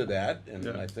open to that, and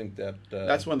Yeah. I think that.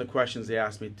 That's one of the questions they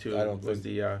asked me too, I don't was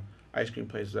think- the ice cream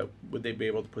place, that would they be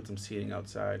able to put some seating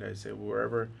outside? I said,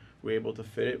 wherever we're able to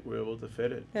fit it, we're able to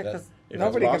fit it. Yeah, that- 'cause if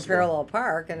nobody it's can possible. parallel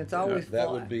park, and it's always That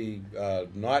full. would be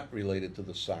not related to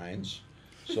the signs,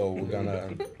 so we're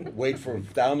gonna wait for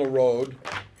down the road,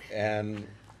 and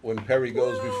when Perry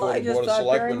goes Well, before I the just Board of thought Perry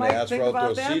Selectmen to might ask for think about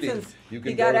outdoor that seating, since you he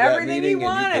can got go to that everything he meeting and you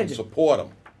can wanted. support him.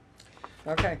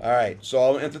 Okay. All right, so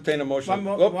I'll entertain a motion.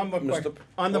 One more Mr. question.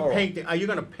 On the Porro. painting, are you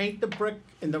gonna paint the brick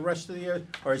in the rest of the year,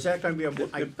 or is that gonna be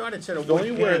I thought it said a The only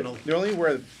wood where, panel. the only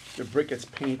where the brick gets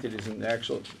painted is in the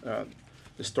actual,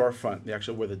 the storefront, the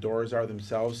actual where the doors are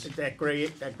themselves. That gray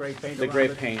paint The around gray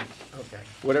it? paint, Okay,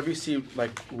 whatever you see like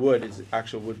wood is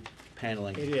actual wood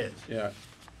paneling. it is, Yeah,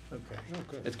 okay. Oh,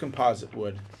 good. it's composite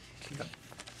wood.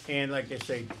 And like I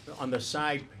say, on the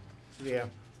side there,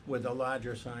 where the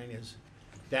larger sign is,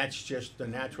 that's just the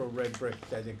natural red brick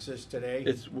that exists today?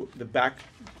 It's, the back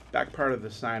part of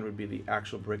the sign would be the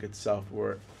actual brick itself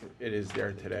where it is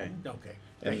there today. Okay,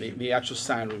 And thank you. the actual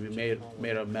sign would be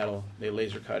made of metal, they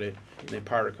laser cut it, and they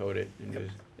powder coat it, and it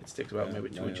sticks about maybe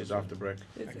 2 inches off the brick.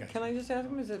 Can I just ask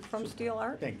him, is it from Steel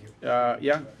Art? Thank you.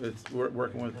 Yeah, we're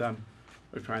working with them,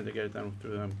 we're trying to get it done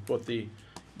through them. Both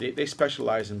they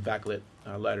specialize in backlit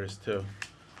letters too,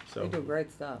 so. They do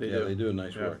great stuff. They Yeah, do. they do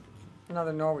nice Yeah. work.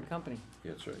 Another Norwood company.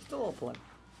 That's right. Still a plug.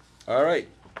 All right,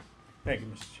 Thank you,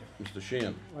 Mr. Chairman. Mr.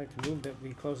 Sheehan. I'd like to move that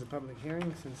we close the public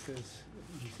hearing since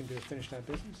you seem to have finished our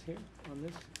business here on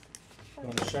this. You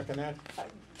wanna second that?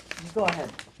 Go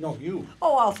ahead. No, you.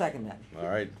 Oh, I'll second that. All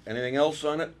right, anything else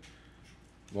on it?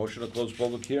 Motion to close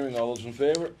public hearing, all those in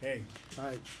favor? Hey, All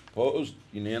right, Opposed,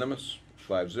 unanimous,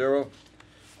 5-0.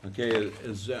 Okay,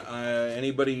 is,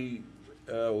 anybody,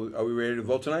 are we ready to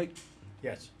vote tonight?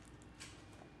 yes.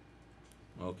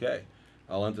 Okay,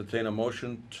 I'll entertain a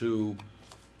motion to,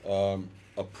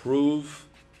 approve,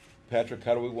 Patrick,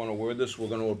 how do we wanna word this? We're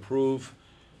gonna approve,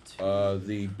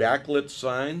 the backlit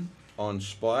sign on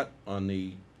spot on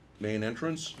the main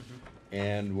entrance,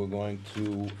 and we're going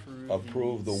to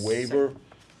approve the waiver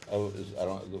of,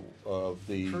 of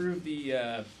the, Approve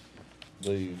the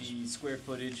the square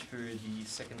footage for the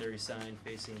secondary sign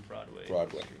facing Broadway.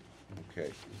 Broadway.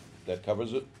 Okay, that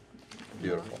covers it?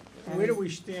 Beautiful. Where do we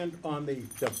stand on the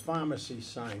pharmacy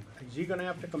sign? Is he gonna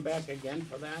have to come back again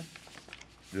for that?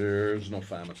 There's no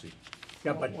pharmacy.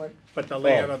 Yeah, What? but the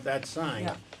layout Oh. of that sign.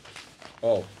 Yeah.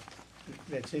 Oh,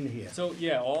 that's in here. So,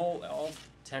 yeah, all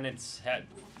tenants had,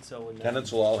 so in that.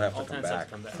 Tenants will all have All to come tenants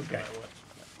have back. to come back. Okay. no matter what.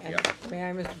 And Yeah. may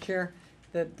I, Mr. Chair,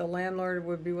 that the landlord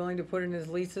would be willing to put in his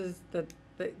leases that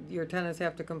your tenants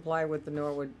have to comply with the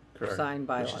Norwood Correct. sign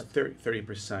bylaws? Which is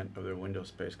 30% of their window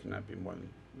space cannot be more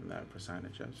than that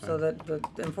percentage, that's fine. So that the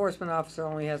enforcement officer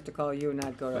only has to call you,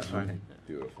 not go to. That's fine. okay.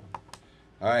 Beautiful.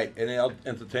 All right, and I'll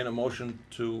entertain a motion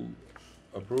to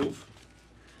approve.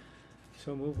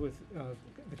 So move with,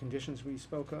 the conditions we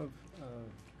spoke of,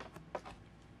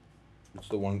 It's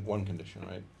the one condition,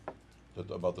 right?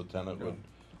 About the tenant would,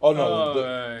 oh,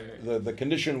 no, the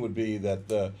condition would be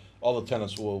that all the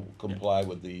tenants will comply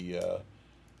with the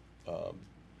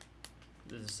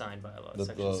There's a sign bylaw, The-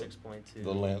 section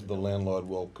 6.2. the landlord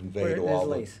will Put convey it to in his all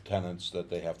the lease. tenants that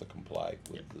they have to comply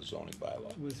with Yep. the zoning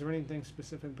bylaw. was there anything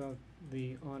specific about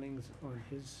the awnings on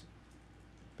his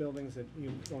buildings that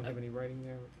you don't have any writing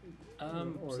there?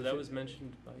 Or So is that it- was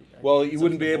mentioned by. Well, it's you up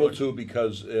wouldn't the be able board. to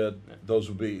because those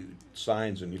would be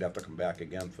signs and you'd have to come back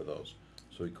again for those.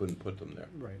 So he couldn't put them there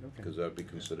Right, okay. because that would be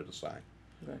considered a sign.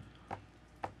 Okay. All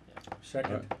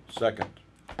Second. right, second.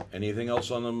 Anything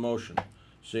else on the motion?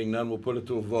 Seeing none, we'll put it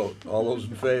to a vote. All those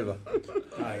in favor?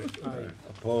 Aye. Aye.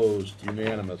 Opposed,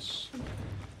 unanimous.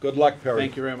 Good luck, Perry.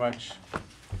 Thank you very much.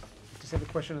 Just have a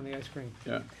question on the ice cream.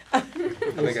 Yeah.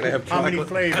 They're gonna have How many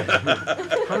chocolate.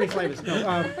 flavors? How many flavors?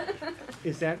 No,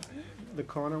 is that the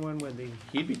corner one with the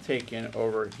He'd be taking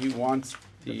over, he wants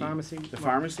The pharmacy? The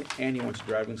pharmacy, and he wants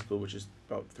driving school, which is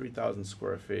about 3,000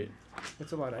 square feet.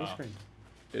 That's a lot of ice Wow. cream.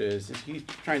 It is, he's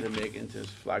trying to make it into his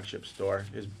flagship store.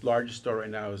 His largest store right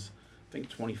now is, I think,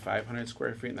 2,500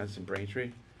 square feet, and that's in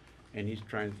Braintree. And he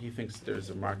thinks there's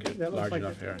a market That looks large like,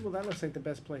 enough here. well, that looks like the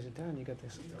best place in town. You got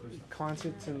this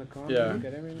concerts in the corner, Yeah. you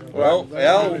got everything. Well, Right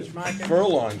Al around his market.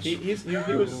 Furlongs.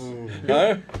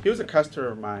 Huh? He was a customer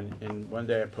of mine, and one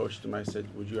day I approached him. I said,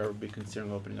 "Would you ever be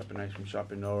considering opening up an ice cream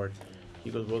shop in Norwood?" He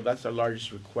goes, "Well, that's our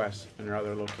largest request in our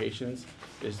other locations,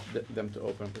 is them to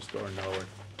open up a store in Norwood."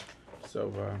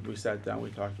 So we sat down,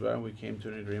 we talked about it, we came to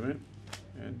an agreement,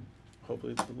 and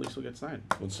hopefully the lease will get signed.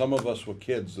 When some of us were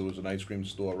kids, there was an ice cream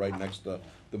store right next to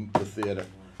the theater,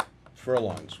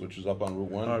 Furlongs, which is up on Route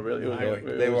 1. Oh,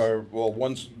 really? They were,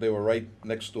 well, they were right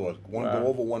next door. One, Wow. go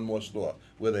over one more store,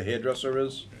 where the hairdresser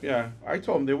is. Yeah, I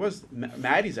told him there was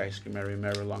Maddie's ice cream. I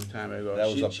remember a long time ago. That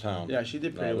was She- uptown. Yeah, she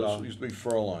did No, pretty this well. used to be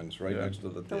Furlongs, right Yeah. next to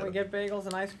the Can we theater. get bagels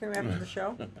and ice cream after the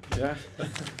show? Yeah.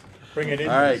 Bring it in.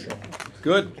 All right,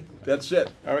 good, that's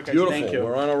it. All right, guys, Beautiful, thank you.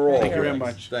 we're on a roll. Thank you very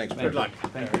much. Thanks. Good luck.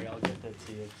 Thank Barry, you. I'll get that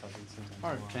to you probably sometime All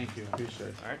right, tomorrow. thank you. Appreciate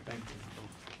it. All right. Thank you.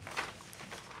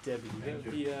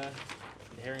 Debbie, you got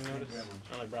the hearing notice?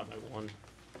 I only brought my one.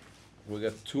 We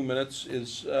got 2 minutes,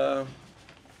 is, Yeah.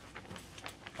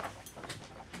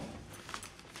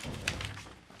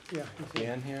 you see-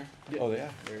 Dan here? Oh, they are?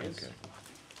 There it is. Okay.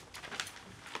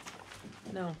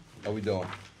 No, How we doing?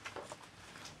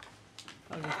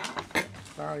 I'll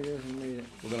just borrow yours and read it.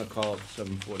 We're gonna call it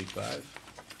 7:45.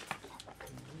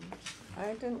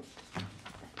 I didn't.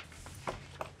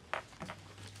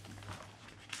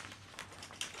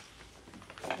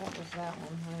 What was that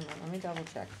one? Hang on, let me double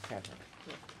check, Patrick.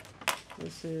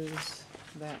 This is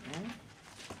that one.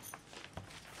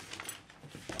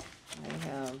 I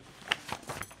have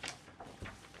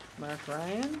Mark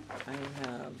Ryan, I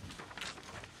have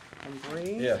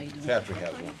Bree. Yeah, Patrick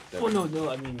has one. Well, no,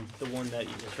 I mean, the one that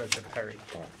you just read for Perry.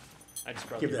 Oh. I just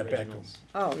brought Give the that back. originals.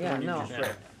 Oh, yeah, one you no. just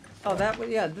read. Oh, that was,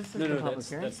 yeah, this is No, the no, public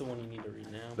hearing. that's the one you need to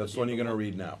read now. That's the one you're gonna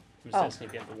read now. I'm just Oh. asking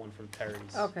if you have the one from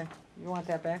Perry's. Okay, you want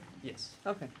that back? Yes.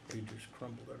 Okay. We just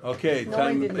crumbled it up. Okay, No, I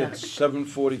time, did not. it's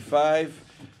 7:45.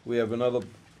 We have another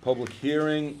public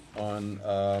hearing on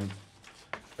a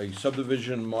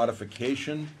subdivision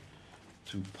modification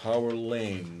to Power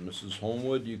Lane. Mrs.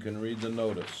 Homewood, you can read the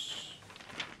notice.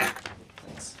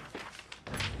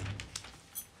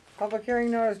 Public hearing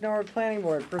notice, Norwood Planning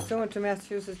Board pursuant to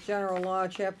Massachusetts General Law,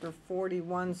 Chapter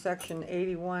 41, Section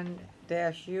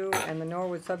 81-U, and the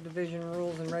Norwood subdivision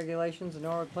rules and regulations, the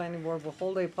Norwood Planning Board will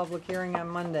hold a public hearing on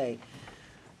Monday,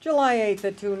 July 8th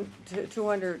at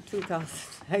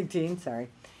 2019,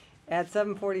 at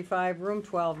 7:45, Room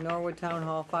 12, Norwood Town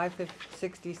Hall,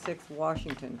 566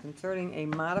 Washington, concerning a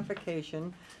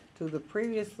modification to the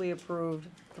previously approved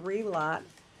 3-lot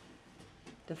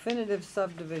definitive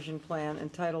subdivision plan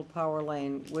entitled Power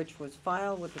Lane, which was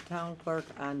filed with the town clerk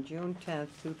on June 10th,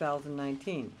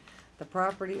 2019. The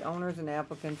property owners and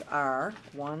applicants are: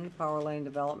 1, Power Lane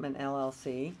Development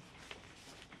LLC,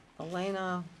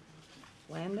 Elena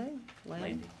Landy?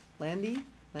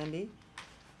 Landy.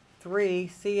 3,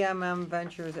 CMM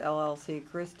Ventures LLC,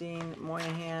 Christine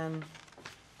Moynihan,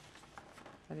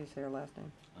 How do you say her last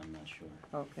name? I'm not sure.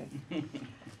 Okay.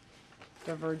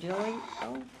 De Virgilio,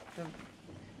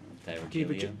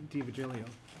 Divergilio. DiVigilio.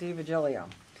 De Virgilio.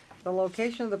 The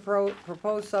location of the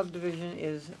proposed subdivision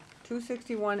is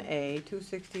 261A,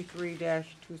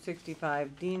 263-265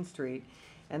 Dean Street,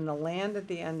 and the land at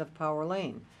the end of Power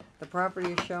Lane. The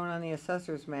property is shown on the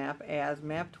assessor's map as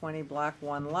map 20, block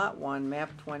 1, lot 1,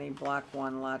 map 20, block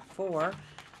 1, lot 4,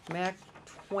 map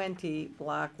 20,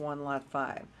 block 1, lot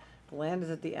 5. The land is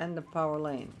at the end of Power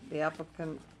Lane. The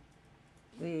applicant,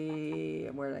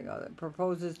 where'd I go?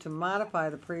 Proposes to modify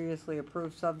the previously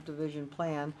approved subdivision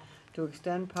plan to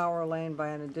extend Power Lane by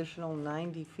an additional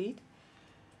 90 feet.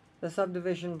 The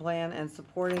subdivision plan and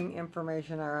supporting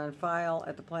information are on file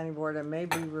at the planning board and may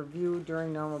be reviewed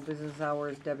during normal business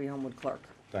hours. Debbie Homewood, clerk.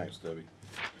 Thanks, Debbie.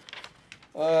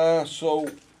 So,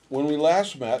 when we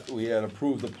last met, we had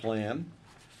approved the plan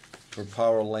for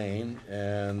Power Lane,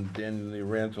 and then they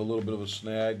ran into a little bit of a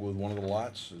snag with one of the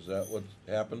lots. Is that what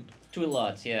happened? 2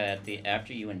 lots, yeah.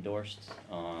 After you endorsed,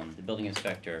 the building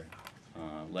inspector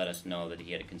let us know that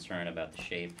he had a concern about the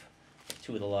shape of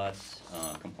 2 of the lots,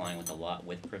 complying with the lot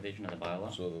width provision of the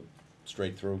bylaw. So the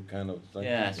straight through kind of thing?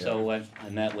 Yeah, so I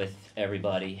met with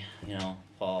everybody,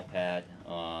 Paul, Pat,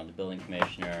 the building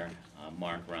commissioner,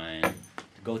 Mark, Ryan, to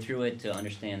go through it, to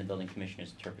understand the building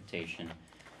commissioner's interpretation.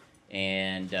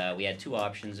 And we had 2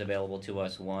 options available to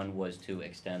us. One was to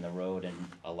extend the road and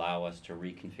allow us to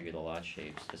reconfigure the lot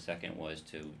shapes. The second was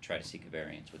to try to seek a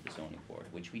variance with the zoning board,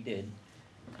 which we did,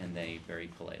 and they very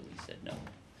politely said no.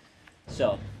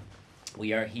 So,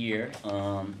 we are here.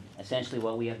 Essentially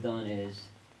what we have done is,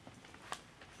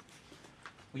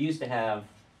 we used to have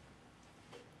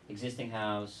existing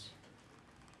house,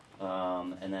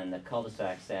 and then the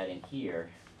cul-de-sac sat in here.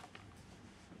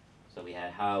 So we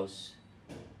had house,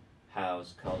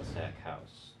 cul-de-sac,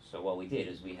 house. So what we did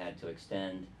is we had to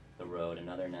extend the road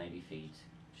another 90 feet,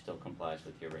 which still complies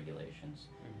with your regulations.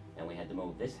 And we had to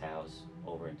move this house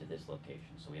over into this location.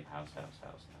 So we have house now.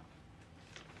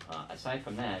 Aside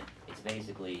from that, it's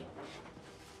basically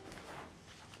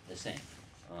the same.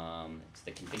 It's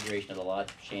the configuration of the lot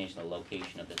changed, and the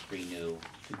location of the 3 new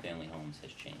 2-family homes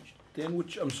has changed. Dan,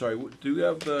 I'm sorry, do you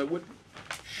have what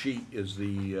sheet is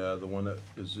the one that,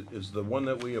 is the one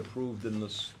that we approved in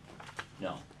this?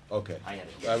 No, Okay. I have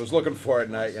it. I was looking for it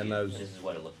and I See, was, this is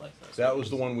what it looked like. that was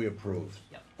the one we approved?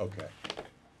 Yep. Okay.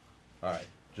 All right,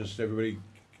 just so everybody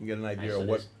can get an Alright, idea so of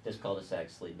what this cul-de-sac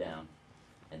slid down,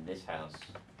 and this house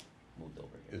moved over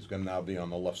here. is gonna now be on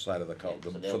the left side of the Yeah,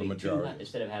 so for there'll the be 2, majority.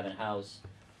 instead of having house,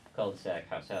 cul-de-sac,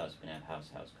 house, we're gonna have house,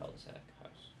 cul-de-sac,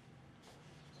 house.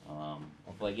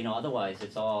 But otherwise,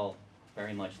 it's all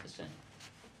very much the same.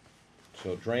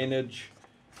 So drainage,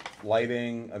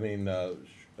 lighting,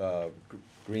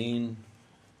 green,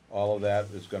 all of that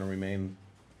is gonna remain,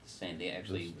 The same, they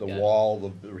actually. the got- wall,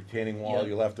 the retaining wall, Yep.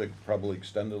 you'll have to probably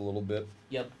extend it a little bit.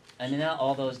 Yep, and then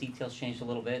all those details changed a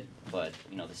little bit, but,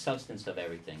 the substance of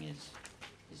everything is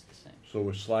the same. So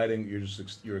we're sliding,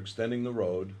 you're extending the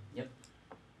road. Yep.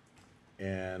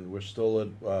 And we're still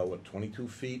at, 22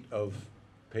 feet of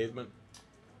pavement?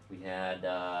 We had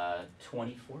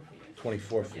 24 feet.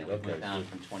 24 feet, Yeah, we okay. went down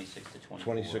from 26 to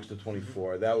 24. 26 to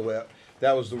 24. That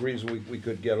was the reason we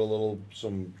could get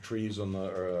some trees on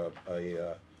or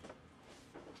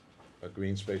a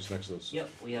green space next to this. Yep,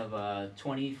 we have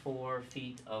 24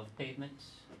 feet of pavement,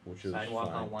 Which is sidewalk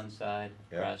fine. on one side,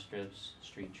 Yeah. grass strips,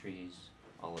 street trees,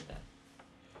 all of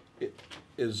that.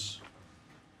 Is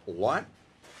lot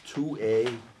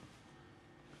 2A,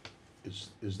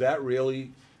 is that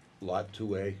really lot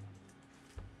 2A?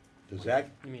 Does that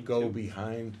You mean go 2?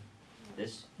 behind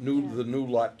This, the new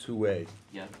lot 2A?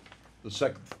 yeah, The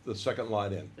second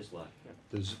lot in? this lot,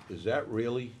 yeah. Is that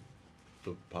really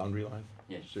the boundary line?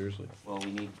 Yes. Seriously? Well, we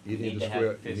You need need to the have you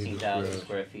need the 15,000 square-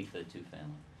 square feet for the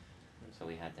 2-family. So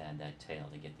we had to add that tail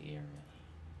to get the area.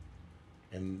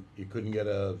 And you couldn't get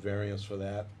a variance for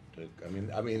that? I mean,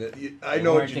 I They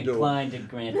know what weren't you're doing. inclined to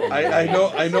grant that.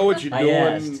 I know what you're I doing.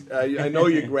 asked. I know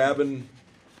you're grabbing,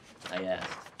 I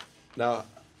asked. now,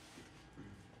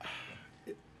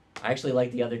 I actually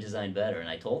like the other design better, and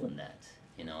I told him that.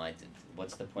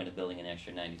 What's the point of building an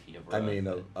extra 90 feet of road? I mean,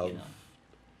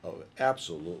 but,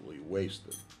 absolutely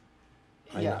wasted.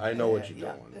 Yeah, I know what you're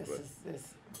yeah, doing, this but is-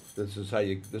 this- this is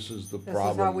the This is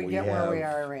problem how we get where we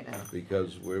have, are right now.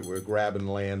 because we're grabbing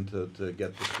land to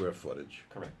get the square footage.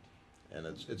 correct. And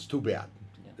it's too bad.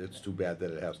 Yeah. It's too bad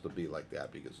that it has to be like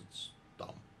that, because it's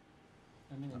dumb.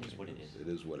 I mean, it is what it is. It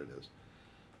is what it is.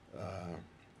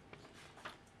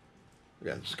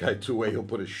 Yeah, this guy 2A, he'll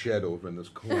put a shed over in this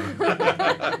corner.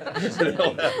 It's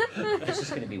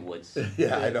just gonna be woods.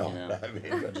 Yeah, I know. You know. I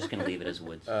mean, We're just gonna leave it as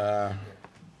woods.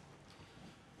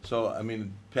 So, I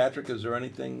mean, Patrick, is there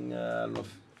anything, I don't know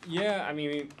if, Yeah, I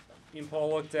mean, me and Paul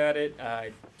looked at it.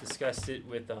 I discussed it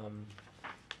with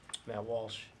Matt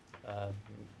Walsh,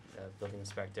 building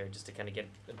inspector, just to kind of get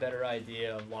a better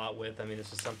idea of lot width. I mean,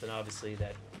 this was something obviously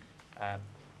that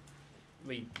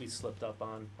we slipped up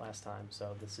on last time,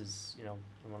 so this is, you know,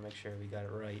 I want to make sure we got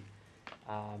it right.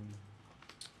 I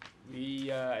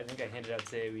think I handed out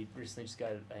today, we recently just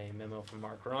got a memo from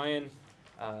Mark Ryan.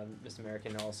 Mr.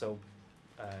 American also,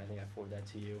 I think I forwarded that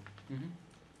to you. Mm-hmm.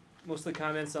 Most of the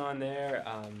comments on there,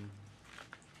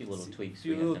 Few little tweaks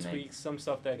few we little have to make. tweaks, some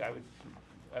stuff that I would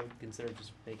consider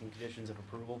just making conditions of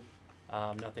approval.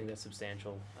 Nothing that's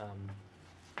substantial. That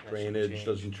should drainage change.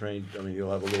 doesn't change, I mean, you'll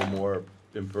have a little more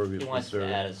impervious He wants to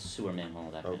material. add a sewer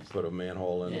manhole, that Or kind of stuff. put a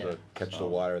manhole in Yeah, to catch the so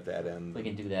water at that end. We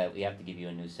can do that, we have to give you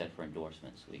a new set for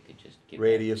endorsements, we could just give.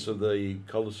 Radius of the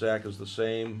cul-de-sac is the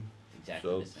same, Exactly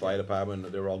so the same. fire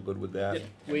department, they're all good with that? Yep,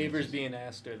 waivers being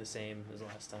asked are the same as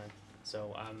last time,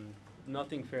 so,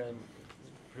 nothing fairly,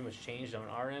 pretty much changed on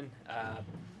our end.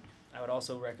 I would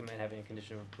also recommend having a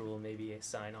condition of approval, maybe a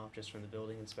sign off just from the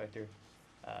building inspector,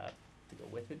 to go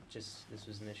with it, just, this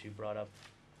was an issue brought up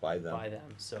By them. by them,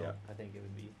 so Yeah. I think it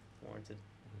would be warranted.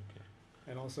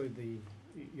 And also you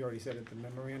already said it, the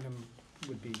memorandum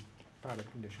would be part of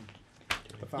the condition.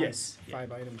 The five- Yes, yeah.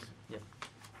 5 items.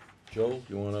 Joe,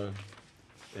 you wanna,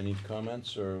 any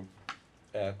comments or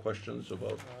questions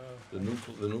about the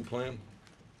new plan?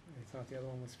 I thought the other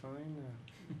one was fine.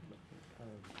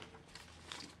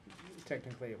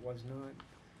 Technically, it was not.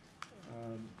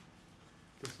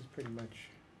 This is pretty much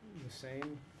the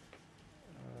same,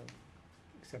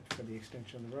 except for the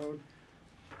extension of the road.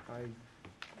 I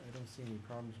don't see any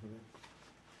problems with it.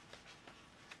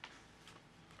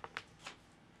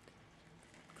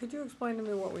 Could you explain to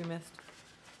me what we missed?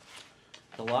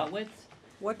 The lot width?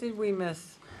 What did we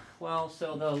miss? Well,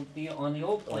 so on the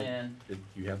old plan,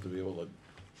 You have to be able to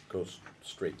go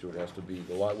straight through, it has to be,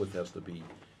 the lot width has to be,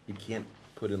 you can't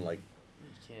put in like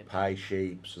You can't, pie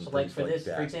shapes and so like things for like this, for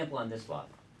that. example, on this lot,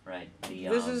 right,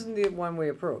 This isn't the one we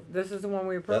approved. This is the one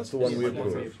we approved? That's the one This we is the one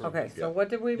we approved. approved. Okay, Yeah. so what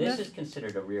did we this miss? is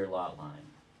considered a rear lot line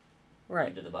Right,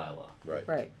 under the bylaw, Right,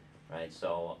 right. right?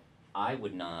 So I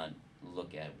would not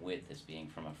look at width as being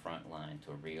from a front line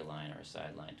to a rear line or a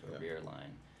side line to a Yeah. rear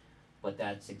line. But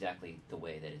that's exactly the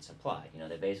way that it's applied, you know,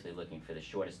 they're basically looking for the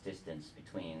shortest distance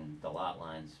between the lot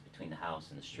lines, between the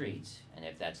house and the streets, and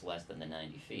if that's less than the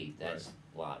 90 feet, that's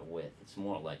lot width, it's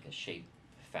more like a shape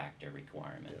factor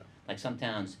requirement. Yeah. Like some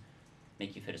towns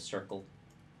make you fit a circle,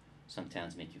 some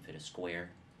towns make you fit a square,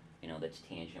 you know, that's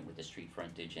tangent with the street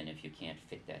frontage, and if you can't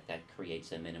fit that, that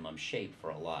creates a minimum shape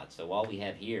for a lot. So all we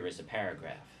have here is a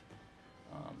paragraph,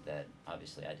 that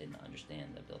obviously I didn't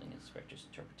understand the building inspector's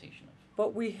interpretation of.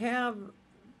 But we have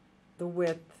the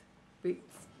width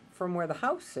from where the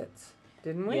house sits,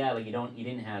 didn't we? Yeah, but you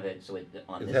didn't have it, so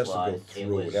on it this has to lot, go it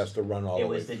through, was, it has to run all the it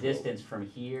way was the through. distance from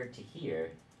here to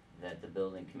here that the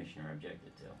building commissioner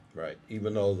objected to. Right,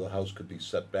 even though the house could be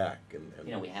set back and.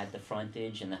 You know, we had the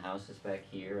frontage and the house is back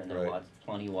here and the Right. lot's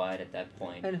plenty wide at that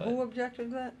point, And but who objected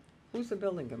to that? Who's the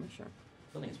building commissioner?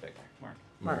 building inspector, Mark.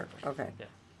 Mark, okay. Yeah.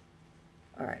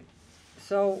 All right,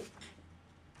 so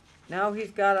now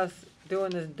he's got us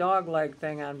doing this dog leg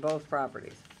thing on both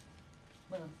properties.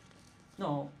 Well,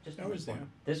 no, just That on was this one. there.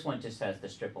 This one just has the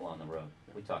strip along the road.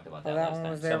 We talked about Oh, that that last one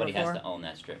time. was there Somebody has before? to own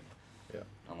that strip. Yeah.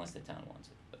 Unless the town wants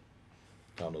it, but.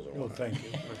 Town doesn't No, want it. thank you.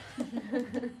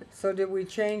 So did we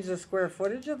change the square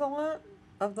footage of the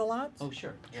lots? Oh,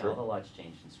 sure. Yeah, Sure. all the lots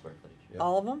changed in square footage. Yeah.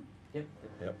 All of them? Yep.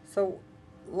 So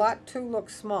lot 2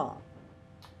 looks small.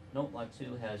 No, lot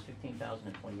 2 has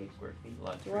 15,028 square feet.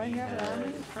 Lot Do I 3 have it on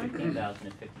has here?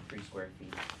 15,053 square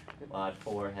feet. Lot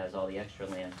 4 has all the extra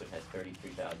land, so it has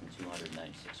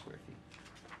 33,296 square feet.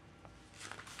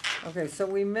 Okay, so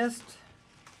we missed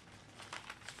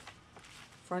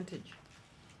frontage.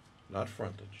 Not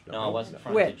frontage, No, it wasn't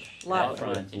Width, frontage. lot Not width.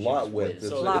 frontage, it Lot was width,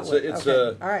 So- Lot width, it's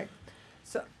okay, all right.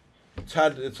 So, it's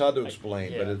hard to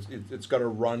explain, but yeah. it's gotta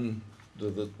run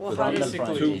the Well, how did- two,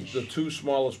 Basically- the two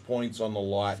smallest points on the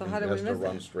lot, So and how it did we has to miss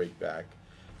run that? straight back.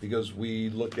 Because we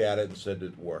looked at it and said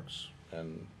it works,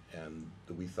 and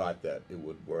we thought that it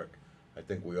would work. I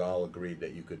think we all agreed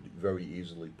that you could very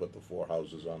easily put the 4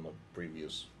 houses on the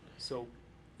previous. So,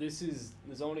 this is,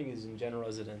 the zoning is in general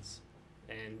residence,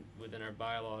 and within our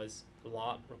bylaws,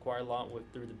 required lot width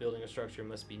through the building or structure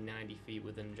must be 90 feet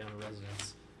within general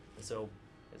residence. And so,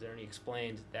 as Ernie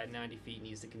explained, that 90 feet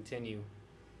needs to continue to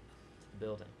the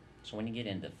building. So when you get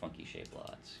into funky shaped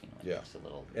lots, you know, Yeah. it's a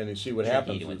little, And you see what Tricky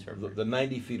happens, to the- interpret. the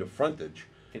 90 feet of frontage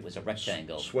if it was a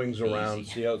rectangle, swings it'd be around,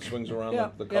 easy. see how it swings around Yeah,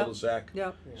 the yeah. cul-de-sac?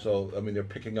 yeah, Yeah. So, I mean, they're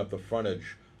picking up the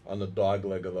frontage on the dog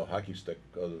leg of the hockey stick,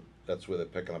 that's where they're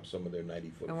picking up some of their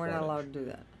 90-foot And we're not allowed to do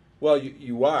that. Well,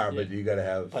 you are, but you gotta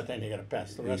have, But then you gotta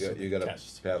pass the you rest got- of you the gotta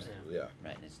tests. pass, yeah.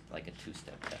 Right, it's like a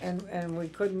two-step test. And we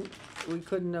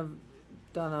couldn't have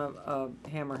done a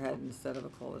hammerhead instead of a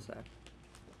cul-de-sac.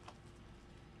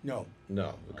 No,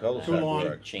 No, the Oh, cul-de-sac too long,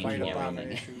 works. Changing fire everything.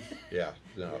 department issues. Yeah,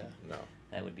 no, Yeah. no,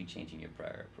 That would be changing your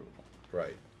prior approval.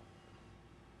 right.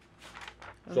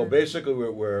 So Okay. basically,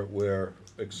 we're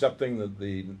accepting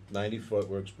the 90-foot,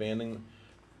 we're expanding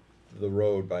the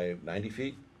road by 90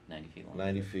 feet? 90 feet long.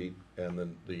 90 feet, and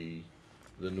then the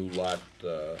new lot,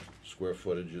 square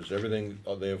footages, everything,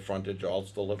 they have frontage, all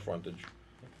still have frontage.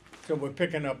 So we're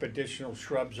picking up additional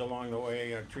shrubs along the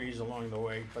way, trees along the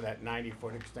way for that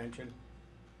 90-foot extension?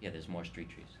 Yeah, there's more street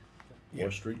trees. Yeah.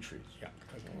 More street trees. Yeah.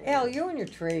 Al, you and your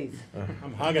trees.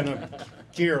 I'm hugging them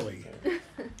dearly.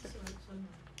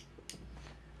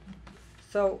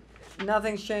 So,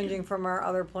 nothing's changing from our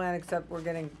other plan except we're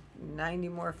getting 90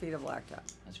 more feet of blacktop.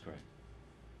 That's correct.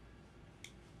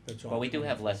 That's all Well, we do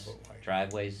have 24 less foot wide.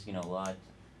 driveways, you know,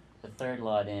 the third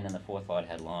lot in and the fourth lot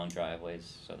had long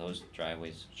driveways, so those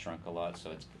driveways shrunk a lot,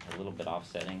 so it's a little bit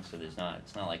offsetting, so it's not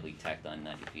like we tacked on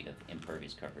 90 feet of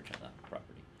impervious coverage on the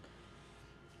property.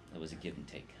 It was a give and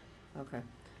take. Okay.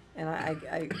 And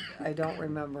I don't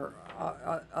remember,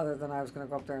 other than I was gonna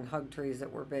go up there and hug trees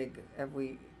that were big. Have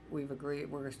we've agreed,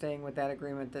 we're staying with that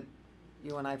agreement that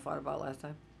you and I fought about last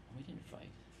time? We didn't fight.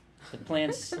 The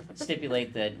plans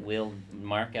stipulate that we'll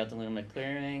mark out the limit of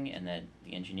clearing and that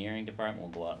the engineering department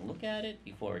will go out and look at it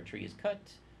before a tree is cut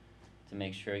to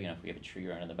make sure, you know, if we have a tree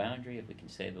right on the boundary, if we can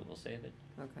save it, we'll save it.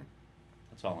 Okay.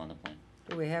 That's all on the plan.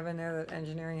 Do we have in there that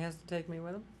engineering has to take me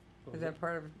with them? Is that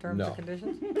part of terms No. and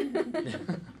conditions?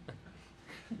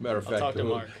 Matter of I'll fact, talk to there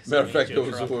was- Mark, so matter of he fact, gets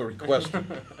you there a was truck. a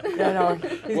request. Yeah, no,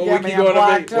 he's What got week me you on going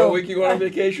block on too. what week you going on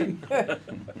vacation? Did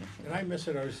I miss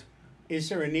it, or is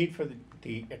there a need for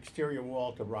the exterior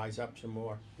wall to rise up some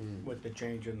more with the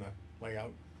change in the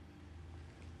layout?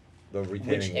 The Which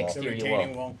retaining wall, exterior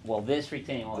retaining wall? wall? Well, this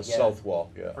retaining wall, the yeah. south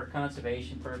wall, yeah. For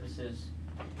conservation purposes,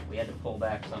 we had to pull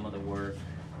back some of the work,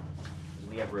 'cause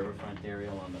we have riverfront area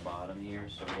on the bottom here,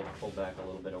 so we had to pull back a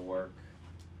little bit of work.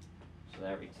 So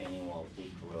that retaining wall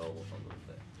did grow a little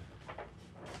bit.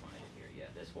 Here, yeah,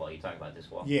 this wall, you talk about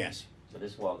this wall? Yes. So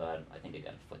this wall got, I think it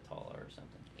got a foot taller or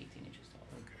something, 18 inches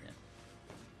taller, Okay. yeah.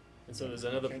 And so there's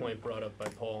another Okay. point brought up by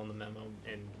Paul in the memo,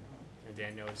 and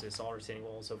Dan notes this, all retaining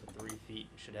walls over 3 feet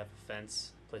should have a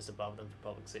fence placed above them for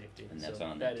public safety. And that's So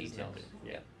on the that is details, noted,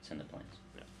 yeah, it's in the plans.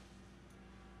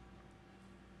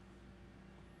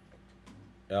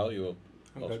 Al, you,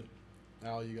 I'm good.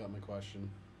 Al, you got my question.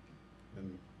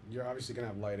 And you're obviously gonna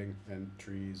have lighting and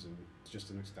trees and it's just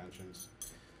an extension.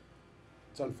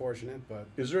 It's unfortunate, but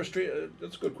is there a street,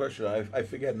 that's a good question, I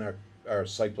forget in our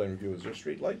site plan review, is there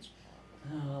street lights?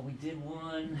 We did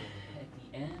one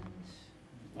at the end.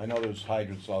 I know there's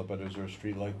hydrants out, but is there a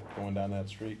street light going down that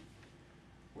street?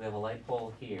 We have a light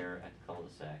pole here at the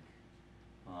cul-de-sac,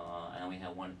 and we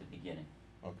have one at the beginning.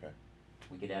 Okay.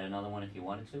 We could add another one if you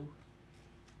wanted to.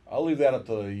 I'll leave that up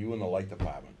to you and the light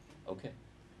department. Okay.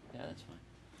 Yeah, that's fine.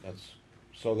 That's,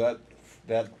 so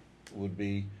that would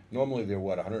be, normally they're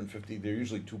what, 150, they're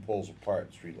usually 2 poles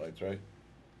apart, street lights, right?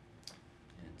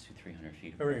 And 300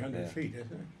 feet. Every apart. 100 Yeah. feet,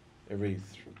 isn't it?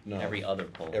 No. Every other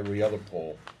pole. Every other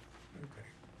pole. Okay.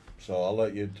 So I'll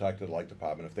let you talk to the light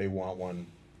department. If they want one,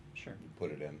 Sure. you put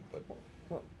it in, but,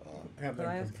 Well, Have Could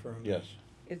I them ask- confirm. yes,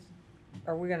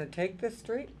 are we gonna take this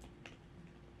street?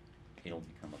 It'll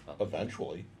become a public.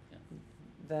 eventually.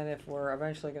 Then if we're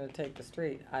eventually gonna take the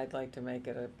street, I'd like to make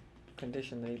it a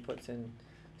condition that he puts in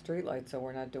streetlights, so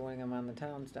we're not doing them on the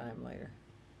town's dime later.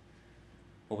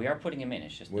 Well, we are putting them in.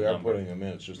 It's just We the are number. putting them in,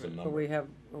 it's just a But number. we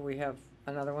have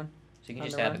another one? So you can on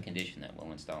just the have a run? condition that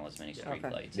we'll install as many Yeah. street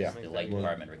Okay. lights Yeah. as the light Well-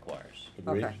 department requires.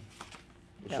 Agreed? Okay.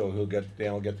 So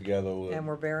Dan will get together with, And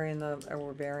we're burying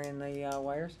the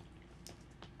wires?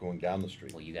 going down the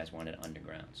street. Well, you guys want it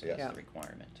underground, so Yes. that's Yeah. the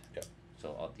requirement. Yeah.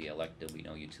 So at the there'll be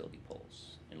no utility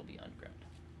poles. It'll be underground.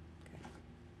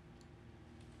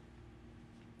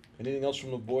 Anything else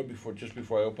from the board just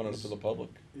before I open it up to the public?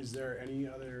 is there any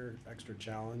other extra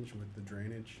challenge with the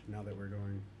drainage now that we're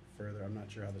going further? I'm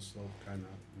not sure how the slope kinda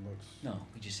looks. No,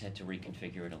 we just had to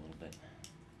reconfigure it a little bit,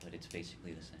 but it's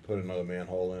basically the same. Put another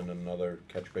manhole in, another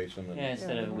catch basin and.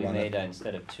 Yeah, we Run it. made,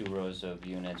 instead of 2 rows of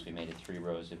units, we made it 3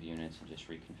 rows of units and just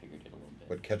reconfigured it a little bit.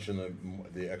 But catching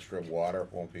the extra water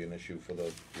won't be an issue for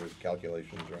your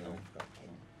calculations or anything?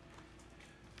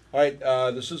 All right,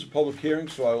 this is a public hearing,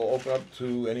 so I will open up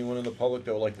to anyone in the public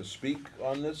that would like to speak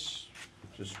on this.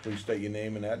 Just please state your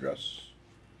name and address.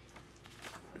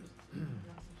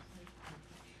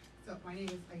 So my My name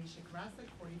is Aisha Karasik,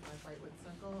 45 Whitewood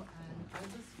Circle, and I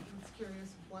just was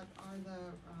curious, what are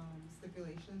the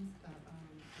stipulations that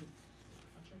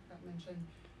Patrick got mentioned?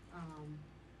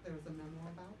 There was a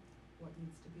memo about what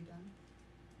needs to be done.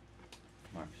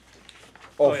 Mark.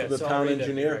 Oh, yeah, for the so I'll town read that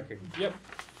for the engineer? record.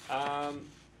 Yep.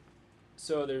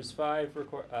 So there's five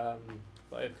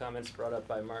comments brought up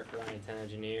by Mark Ryan, town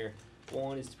engineer.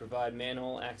 One is to provide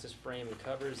manhole access frame and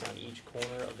covers on each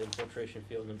corner of the infiltration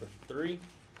field number 3.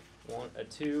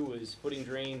 Two was footing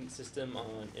drain system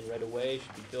in right of way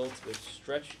should be built with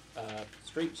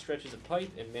straight stretches of pipe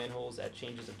and manholes at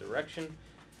changes of direction.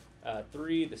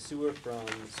 3, the sewer from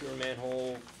sewer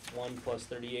manhole 1 plus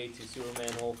 38 to sewer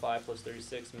manhole 5 plus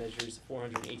 36 measures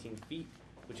 418 feet,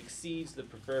 which exceeds the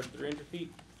preferred 300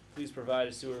 feet. Please provide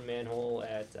a sewer manhole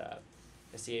at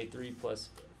SCA 3 plus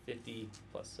 50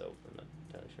 plus, so I'm not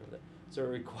entirely sure of that.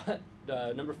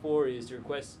 So number 4 is to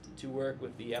request to work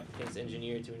with the applicant's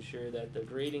engineer to ensure that the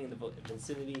grading in the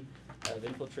vicinity of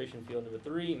infiltration field number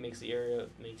 3 makes the area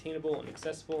maintainable and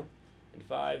accessible. And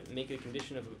 5, make it a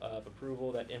condition of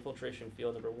approval that infiltration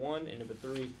field number 1 and number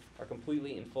 3 are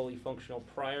completely and fully functional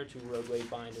prior to roadway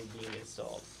binder being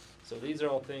installed. So these are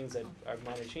all things that are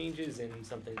minor changes and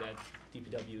something that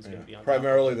DPW is going to be on top of.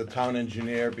 Primarily the town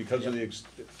engineer, because of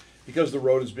because the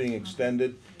road is being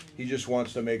extended, he just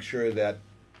wants to make sure that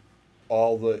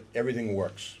everything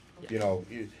works. You know,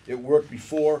 it worked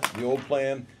before, the old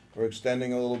plan, we're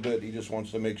extending a little bit, he just wants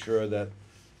to make sure that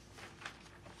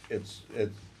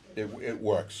it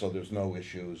works, so there's no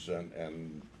issues,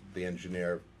 and the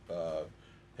engineer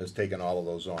has taken all of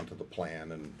those onto the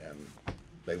plan, and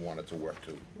they want it to work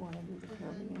too. And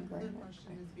then the other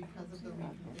question is because of the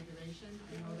reconfiguration,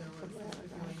 I know there was a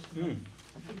stipulation,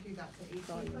 I think you got to 18%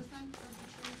 of the trees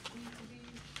need to be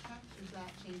kept, is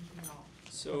that changing at all?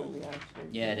 So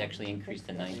Yeah, it actually increased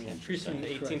to 19. trees from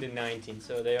 18 to 19,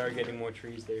 so they are getting more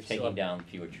trees. They're still Taking up, down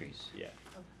fewer trees. Yeah,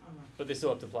 Okay. but they still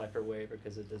have to apply for a waiver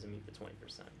because it doesn't meet the 20%.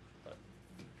 But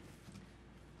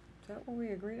Is that what we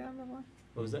agreed on before?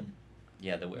 what was that?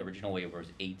 Yeah, the original waiver was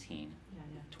 18.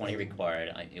 20 required.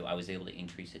 I was able to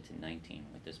increase it to 19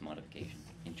 with this modification,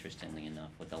 interestingly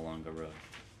enough, with the longer road.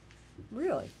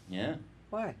 Really? Yeah,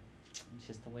 Why? it's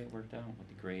just the way it worked out with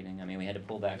the grading. I mean, we had to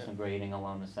pull back some grading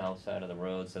along the south side of the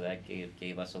road, so that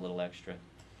gave us a little extra.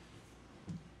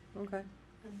 Okay.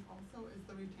 And also, is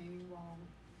the retaining wall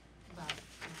that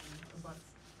abuts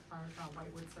our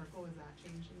Whitewood Circle, is that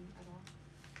changing at all?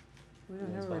 We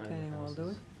don't It's have a behind the retaining wall, do we?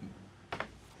 houses.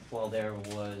 Well, there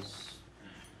was,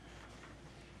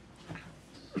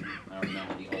 I don't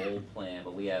remember the old plan,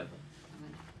 but we have.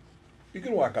 You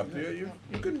can walk up there, you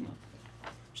can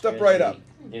step there's right a- up.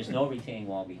 There's no retaining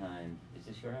wall behind, is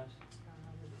this your house?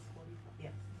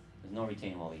 Yes. There's no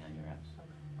retaining wall behind your house.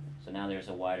 So now there's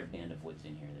a wider band of woods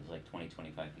in here, there's like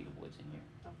 25 feet of woods in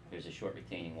here. There's a short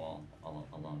retaining wall along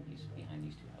behind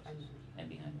these 2 houses, and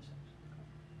behind this house.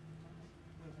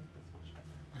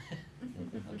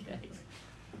 Okay.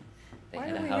 They Why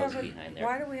had do a we house have behind there.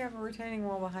 Why do we have a retaining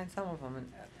wall behind some of them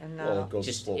and Well, it goes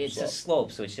Just, slopes it's a up.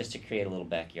 slope, so it's just to create a little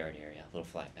backyard area, a little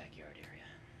flat backyard area.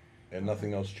 And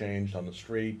nothing else changed on the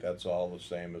street, that's all the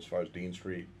same as far as Dean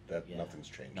Street, Yeah, nothing's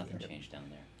changed Nothing there. changed down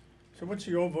there. So what's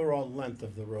the overall length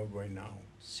of the roadway now?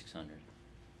 600.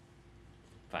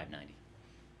 590.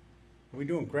 Are we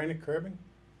doing granite curbing?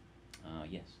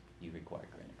 Yes, you require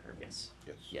granite curb. Yes.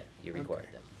 Yes. Yeah, you require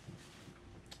Okay. that.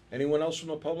 Anyone else from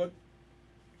the public?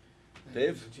 Thank you,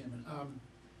 Dave? Mr. Chairman.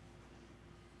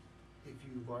 If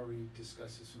you've already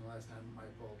discussed this from the last time, my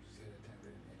apologies ahead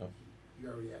of time. Oh. You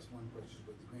already asked one question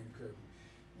about the granite curb.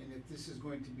 And if this is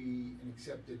going to be an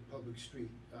accepted public street,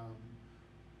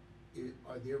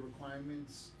 are there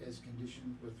requirements as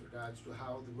conditions with regards to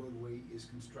how the roadway is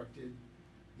constructed,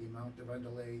 the amount of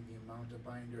underlay, the amount of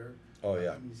binder? Oh,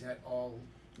 yeah. I mean, is that all?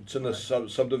 It's in the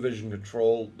subdivision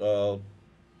control,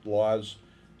 laws,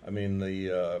 I mean,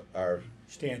 our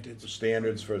Standards.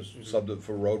 standards for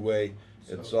for roadway,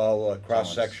 it's So- all It's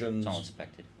cross sections. all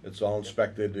inspected. It's all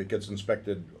inspected, it gets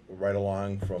inspected right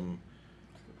along from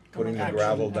putting the Action,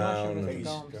 gravel action down with and the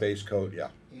domes. base coat, yeah.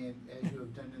 And as you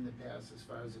have done in the past, as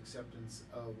far as acceptance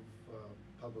of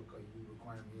public, are you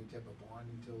requiring any type of bond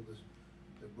until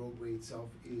the roadway itself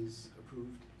is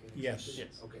approved and Yes. accepted?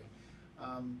 Yes. Okay.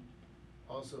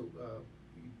 Also,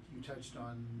 you touched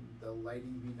on the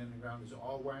lighting being underground, is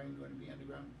all wiring going to be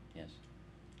underground? Yes.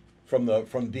 From Dean,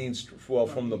 from the Dean Street,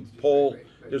 pole, right.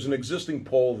 there's an existing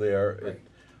pole there, Right.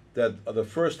 that, the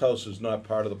first house is not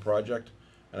part of the project,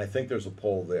 and I think there's a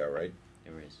pole there, right?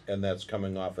 There is. And that's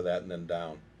coming off of that and then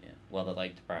down. Yeah. Well, the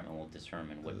light department will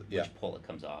determine Yeah. which pole it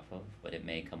comes off of, but it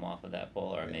may come off of that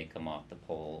pole or it may come off the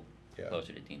pole Yeah.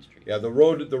 closer to Dean Street. Yeah, the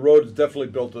road is definitely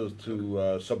built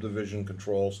to subdivision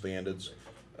control standards,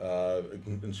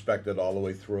 inspected all the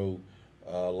way through.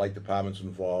 Light department's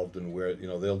involved, and where, you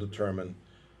know, they'll determine,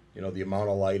 you know, the amount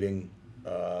of lighting,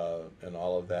 and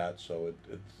all of that, so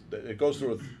it goes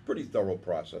through a pretty thorough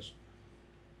process.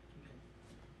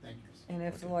 Thank you. And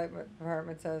if the light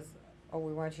department says, oh,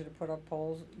 we want you to put up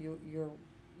poles,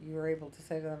 you're able to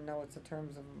say to them, no, it's the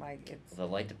terms of it's. The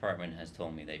light department has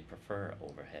told me they prefer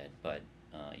overhead, but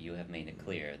you have made it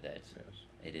clear that Yes.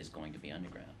 it is going to be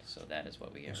underground, so that is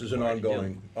what we are This is an required to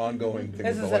do. ongoing thing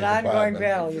This with is the an light ongoing department.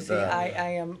 battle, you see, Uh,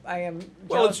 I am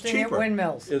Well, it's jousting at cheaper.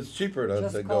 windmills. It's cheaper to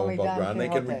Just to call go me above Don ground, they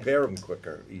can Quixote. repair them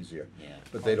quicker, easier, Yeah.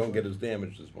 but they don't get as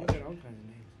damaged as You much. get all kinds of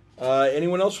names.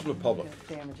 Anyone else from the public?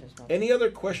 Damages, no. Any other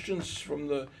questions from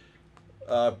the,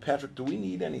 Patrick, do we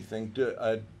need anything? Do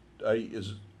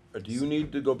you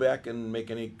need to go back and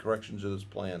make any corrections to this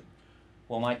plan?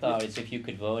 Well, my thought is if you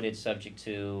could vote, it's subject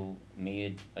to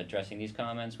me addressing these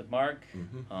comments with Mark,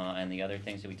 and the other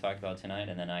things that we talked about tonight,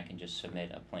 and then I can just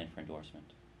submit a plan for endorsement.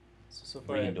 So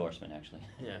far, I have- Re-endorsement, actually.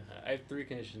 Yeah, I have 3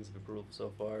 conditions of approval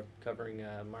so far, covering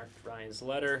Mark Ryan's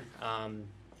letter,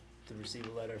 to receive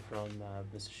a letter from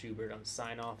Mr. Schubert on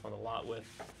sign off on the lot width,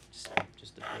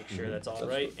 just to make sure that's all That's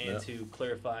right, what- and yeah. to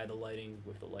clarify the lighting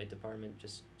with the light department,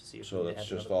 just to see if So we need to that's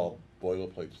have just another all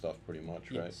boilerplate stuff, pretty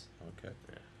much, right? Yes. Okay.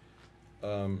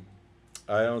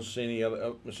 I don't see any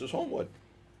other, Mrs. Homewood?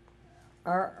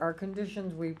 Our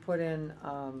conditions we put in,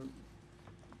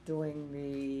 doing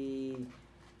the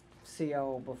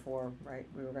CO before, right,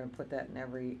 we were gonna put that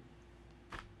in we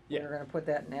Yeah. were gonna put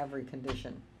that in every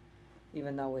condition,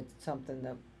 even though it's something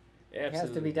that has to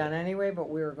Absolutely. be done anyway, but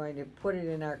we were going to put it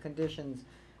in our conditions,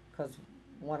 cause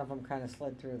one of them kinda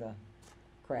slid through the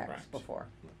cracks Cracks. before.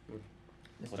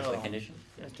 What's Mr. the Gomes. condition?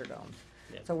 Mr. Gomes.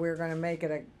 Yeah. So we're gonna make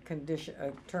it a condition,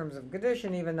 terms of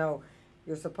condition, even though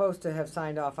you're supposed to have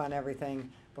signed off on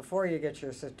everything before you get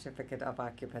your certificate of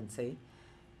occupancy.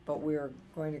 But we're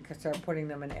going to start putting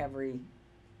them in every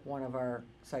one of our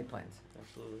site plans,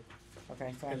 Absolutely.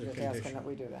 okay? So I'm As a just asking condition. that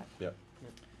we do that.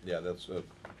 Yeah, that's a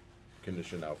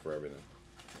condition now for everything.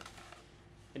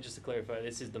 And just to clarify,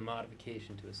 this is the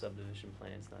modification to a subdivision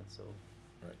plan, it's not so.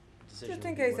 Right. Decision Just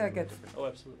in would be case that whatever gets- different. Oh,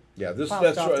 absolutely. Yeah, Popped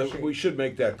that's, off the sheet. we should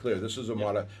make that clear. This is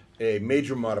Yeah. a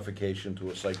major modification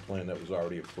to a site plan that was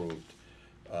already approved,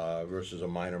 versus a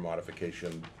minor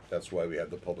modification. That's why we had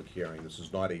the public hearing. This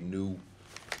is not a new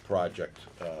project,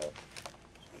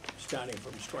 Starting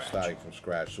from scratch. starting from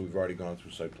scratch, so we've already gone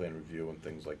through site plan review and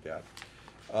things like that.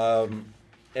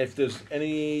 If there's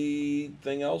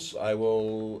anything else, I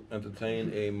will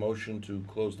entertain a motion to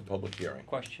close the public hearing.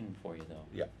 Question for you, though.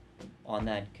 Yeah. On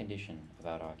that condition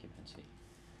about occupancy,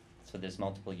 so there's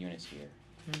multiple units here.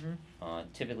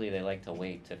 Typically, they like to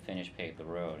wait to finish pave the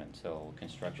road until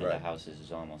construction of Right. the houses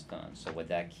is almost done. So would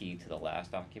that key to the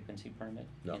last occupancy permit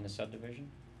No. in the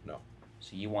subdivision? No.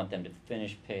 So you want them to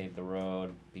finish pave the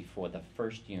road before the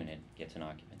first unit gets an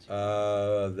occupancy?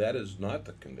 That is not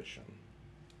the condition.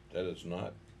 That is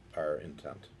not our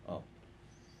intent. Oh,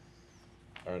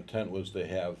 Our intent was to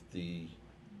have the,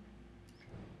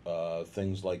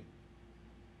 things like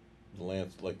the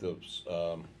land, like the,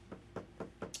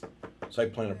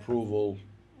 site plan approval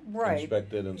Right,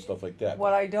 inspected and stuff like that.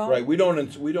 what I don't. Right, we don't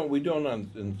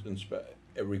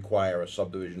require a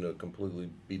subdivision to completely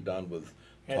be done with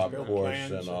top As-built course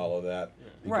plans and all of that,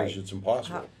 Yeah. Right. because it's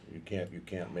impossible. How- You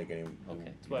can't make any. Okay.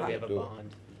 That's why we have a do it.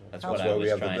 bond. that's How- what That's I why we was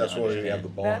have, the- trying to that's why we have the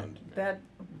understand. bond. That,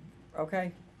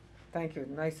 okay, thank you,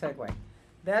 nice segue.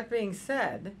 That being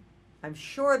said, I'm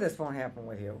sure this won't happen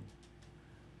with you.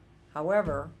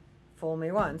 However, fool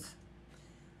me once.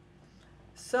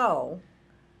 So,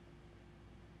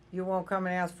 you won't come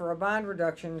and ask for a bond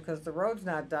reduction because the road's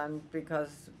not done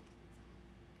because,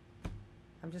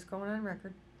 I'm just going on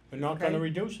record, We're not gonna Okay.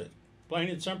 reduce it, plain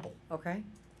and simple. okay?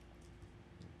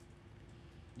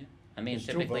 I mean, There's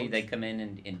two typically, they votes. come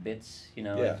in bits, you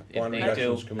know, Yeah, if bond they do,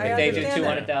 reductions if come in. I they do understand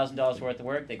that. $200,000 worth of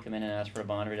work, they come in and ask for a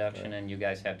bond reduction, and you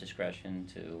guys have discretion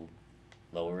to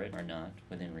lower it or not,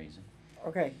 within reason.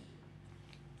 Okay,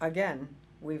 again,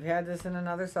 we've had this in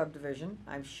another subdivision,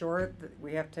 I'm sure that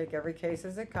we have to take every case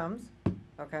as it comes,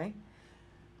 okay?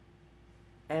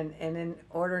 And in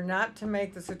order not to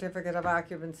make the certificate of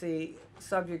occupancy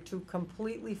subject to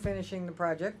completely finishing the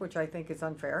project, which I think is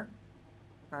unfair,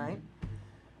 alright?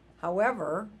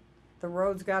 However, the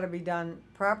road's gotta be done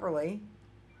properly,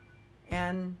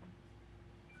 and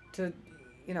to,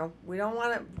 you know, we don't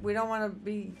wanna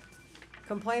be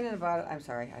complaining about it, I'm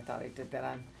sorry, I thought I did that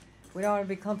on, we don't wanna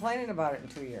be complaining about it in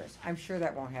 2 years, I'm sure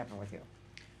that won't happen with you.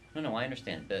 No, I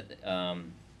understand, but,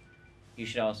 you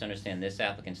should also understand this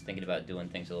applicant's thinking about doing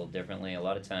things a little differently. A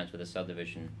lot of times with a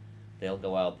subdivision, they'll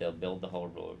go out, they'll build the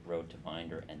whole road to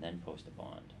binder and then post a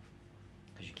bond.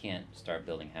 Cause you can't start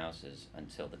building houses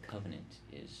until the covenant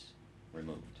is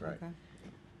removed. Right. Okay.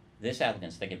 This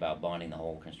applicant's thinking about bonding the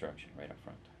whole construction right up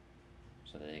front,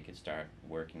 so that they could start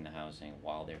working the housing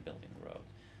while they're building the road.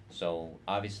 So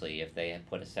obviously, if they have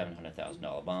put a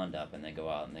 $700,000 bond up and they go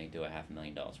out and they do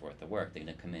 $500,000 worth of work, they're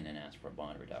gonna come in and ask for a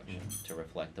bond reduction to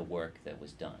reflect the work that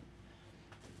was done.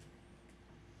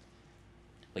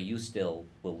 But you still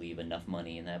will leave enough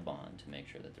money in that bond to make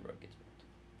sure that the road gets built.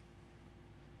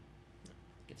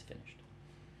 Gets finished.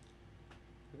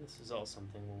 This is all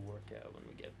something we'll work out when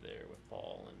we get there with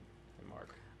Paul and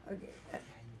Mark. Okay.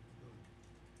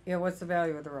 Yeah, what's the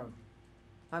value of the road?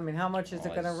 I mean, how much is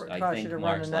it Well, gonna I cost think you to run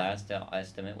Mark's a net? last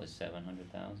estimate was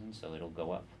 700,000, so it'll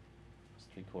go up. It's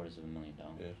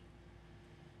 $750,000. Yeah.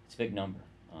 It's a big number.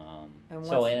 And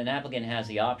So what's- an applicant has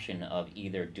the option of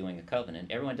either doing a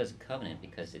covenant. Everyone does a covenant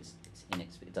because it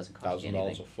doesn't cost you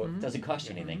anything. $1,000 a foot. Mhm. Doesn't cost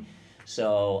you anything.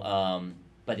 So,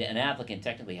 but an applicant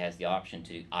technically has the option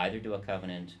to either do a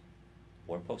covenant,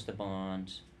 or post a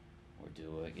bond, or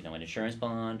do an insurance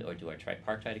bond, or do a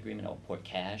tripartite agreement, or put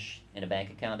cash in a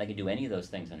bank account. They can do any of those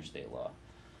things under state law.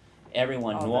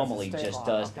 Everyone Oh, that's a normally state just law,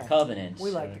 does the okay. covenant We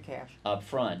like the cash. up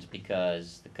front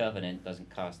because the covenant doesn't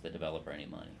cost the developer any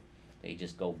money. They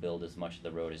just go build as much of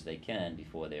the road as they can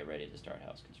before they're ready to start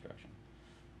house construction.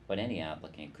 But any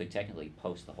applicant could technically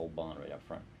post the whole bond right up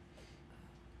front.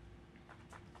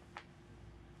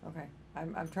 Okay,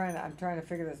 I'm trying to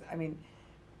figure this, I mean,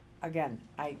 again,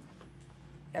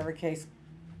 every case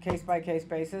by case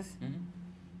basis, Mm-hmm.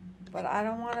 but I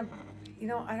don't wanna,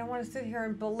 I don't wanna sit here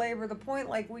and belabor the point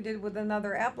like we did with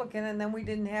another applicant, and then we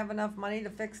didn't have enough money to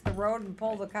fix the road and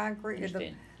pull the concrete.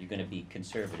 Understand, you're gonna be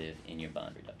conservative in your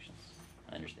bond reductions.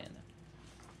 I understand that.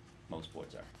 Most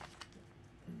boards are.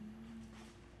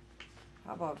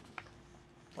 How about,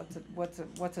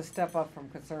 what's a step up from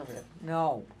conservative?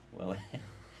 No. Well,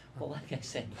 well, like I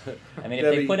said, I mean, if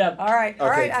Debbie- they put up, All right,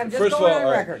 Okay, I'm just first of going all, on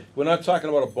all right, record. we're not talking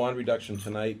about a bond reduction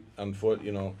tonight, and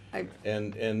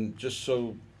I- just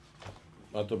so,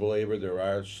 not to belabor, there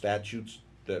are statutes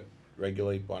that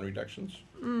regulate bond reductions.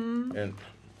 And,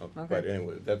 but Okay.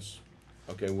 anyway,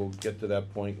 okay, we'll get to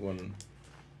that point when,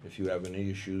 if you have any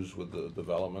issues with the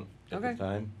development at the Okay.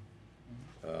 time.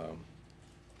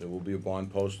 There will be a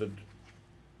bond posted,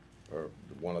 or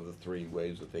one of the three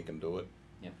ways that they can do it.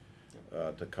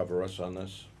 Yep. To cover us on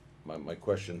this. My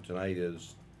question tonight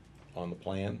is on the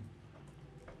plan.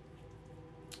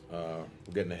 We're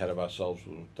getting ahead of ourselves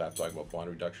when we start talking about bond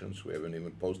reductions. We haven't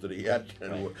even posted it yet,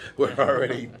 and Right. we're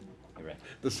already you're right.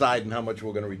 deciding how much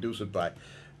we're gonna reduce it by.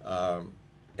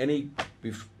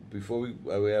 Before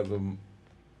we have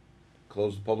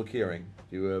close the public hearing,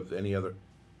 do you have any other?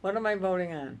 What am I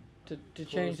voting on? To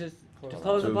change this, to Close.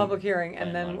 close the To- public hearing,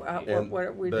 and Plan then modification. what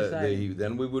are we the- deciding?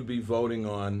 Then we would be voting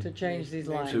on To change these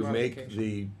Major lines? to make modification.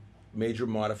 the major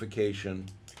modification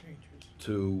Changes.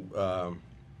 to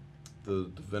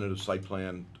the definitive site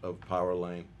plan of Power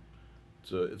Lane.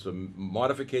 It's a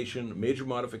modification, major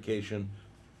modification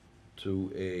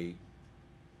to a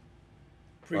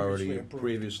already Previously approved.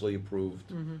 previously approved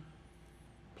Mm-hmm,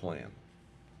 plan.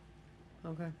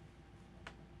 okay.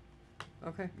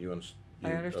 Okay, You I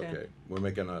understand. Okay,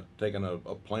 we're taking a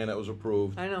plan that was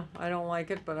approved, I know, I don't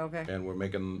like it, but okay. and we're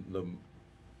making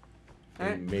a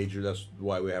Alright. major, that's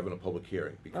why we're having a public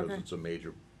hearing, because Okay. it's a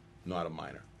major, not a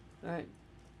minor. Alright,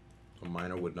 A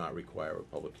minor would not require a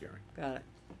public hearing. got it.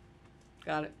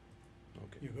 Got it,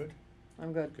 Okay, You good?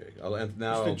 I'm good. okay,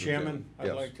 now. Mr. Chairman, I'd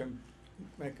Yes. like to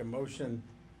make a motion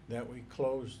that we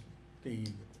close the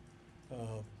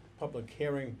public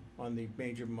hearing on the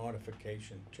major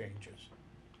modification changes.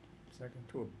 Second.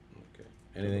 To Okay.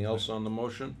 Anything else on the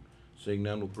motion? Seeing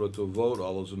none, we'll put it to a vote.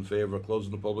 All those in favor of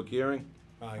closing the public hearing?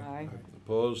 Aye.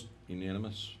 Opposed?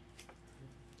 Unanimous?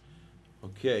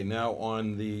 Okay, now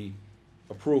on the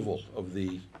approval of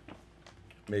the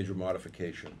major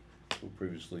modification to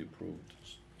previously approved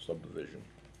subdivision.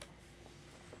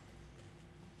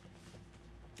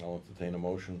 I'll entertain a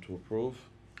motion to approve.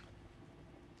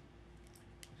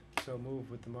 So move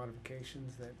with the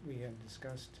modifications that we have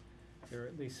discussed. There are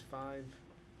at least 5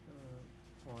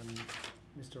 on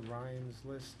Mr. Ryan's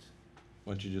list.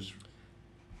 Why don't you just,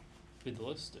 Read the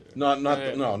list, or? just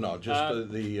Uh,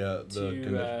 the to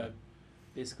condition.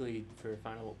 basically for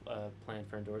final plan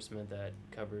for endorsement that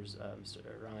covers Mr.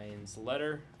 Ryan's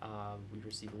letter. We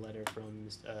received a letter from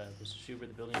Mr. Schubert,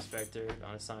 the building inspector,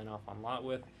 on a sign off on lot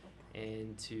width,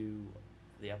 and to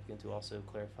the applicant to also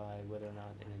clarify whether or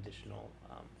not an additional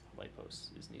light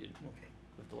post is needed.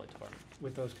 with the light department.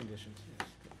 With those conditions, yes.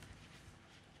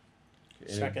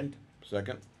 Any- Second,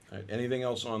 Second? All right, anything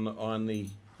else on the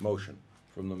motion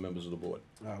from the members of the board?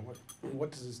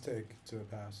 What does this take to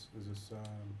pass? Is this,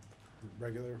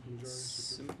 regular majority?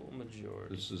 Simple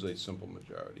majority. This is a simple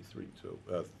majority,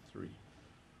 3-2, 3.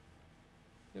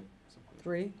 Yep. Simple majority.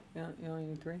 3, yeah, you only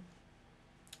need 3?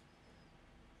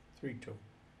 3-2.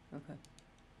 Okay.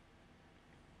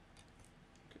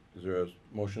 Is there a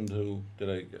motion to, did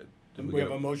We we have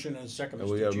get a motion and a second,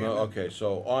 we Mr. have Chairman. okay,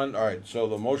 so all right, so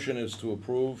the motion is to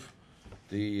approve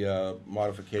the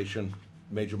modification,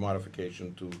 major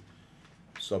modification to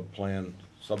subplan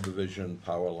subdivision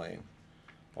Power Lane.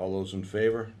 All those in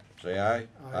favor, say aye.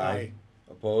 Aye.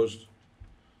 Opposed?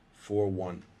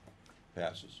 4-1,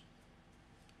 passes.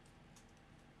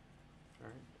 All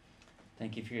right.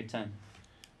 Thank you for your time.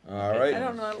 All right. I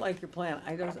don't not like your plan.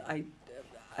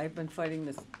 I've been fighting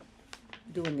this,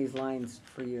 doing these lines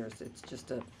for years. It's just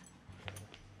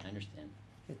I understand.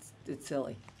 it's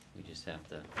silly. We just have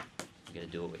to, we gotta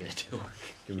do what we gotta do.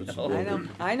 Give You us know?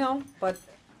 a I know, but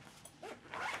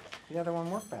the other one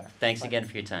worked better. Thanks But- again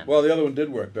for your time. Well, the other one did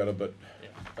work better, but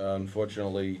Yeah.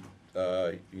 unfortunately,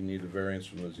 you need a variance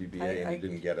from the ZBA and I- you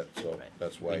didn't get it, so Right.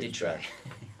 that's why We did it's try.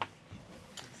 back.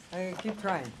 I keep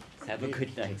trying. Have a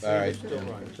good night. All right, Still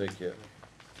running. take care.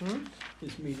 Hmm?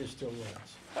 This meter still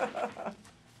runs.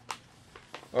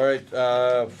 All right,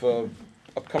 for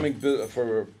upcoming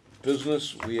for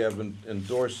business, we have an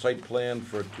endorsed site plan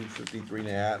for 253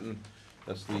 Manhattan.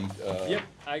 That's the, Yep,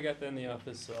 I got that in the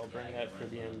office, so I'll bring that for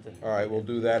the end. all right, we'll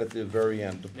do that at the very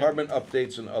end. Department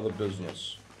updates and other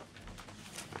business.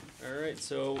 All right,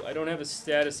 so I don't have a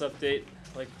status update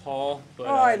like Paul, but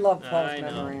Oh, I love Paul's I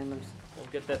know. memorandums. We'll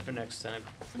get that for next time.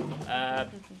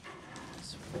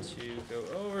 So to go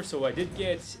over, so I did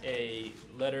get a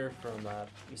letter from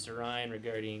Mr. Ryan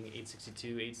regarding 862,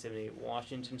 878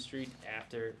 Washington Street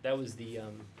after, that was the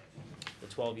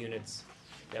 12 units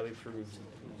that we approved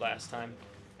last time.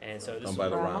 And so this Down by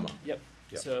the Rama? Rama. Yep.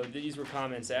 Yep. So these were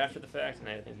comments after the fact, and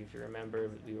I think if you remember,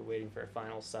 we were waiting for a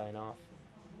final sign off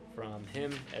from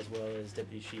him as well as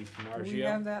Deputy Chief Do we Margio.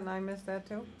 have that and I missed that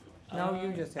too? No,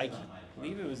 you just I have that.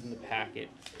 believe it was in the packet.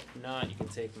 If not, you can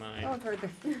take mine. Oh, it's right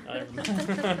there. Oh,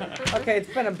 never mind. Okay,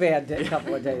 it's been a bad day,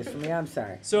 couple of days for me, I'm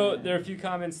sorry. So there are a few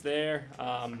comments there,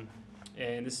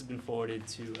 and this has been forwarded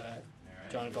to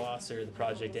John Glosser, the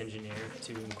project engineer,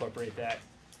 to incorporate that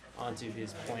onto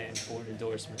his plan for an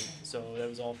endorsement. So that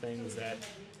was all things that,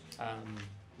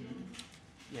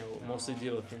 mostly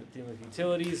dealing with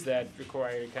utilities that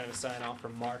require kind of a sign off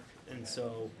from Mark, and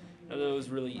so none of those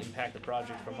really impact the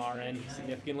project from our end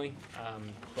significantly.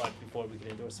 But before we can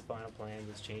endorse the final plan,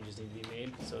 those changes need to be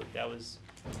made. So that was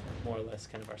more or less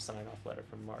kind of our sign off letter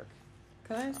from Mark.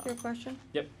 Can I ask you a question?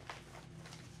 Yep.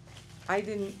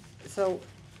 So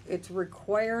it's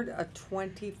required a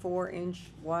 24-inch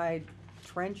wide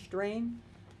trench drain?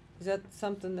 Is that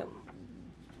something that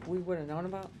we would have known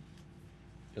about?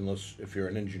 Unless, if you're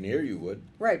an engineer, you would.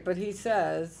 Right, but he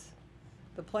says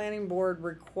the planning board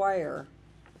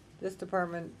this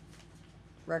department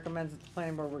recommends that the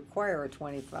planning board require a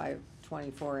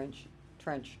 24-inch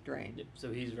trench drain. Yep,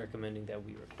 so he's recommending that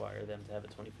we require them to have a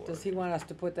 24. Does he want us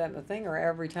to put that in the thing, or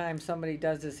every time somebody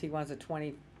does this, he wants a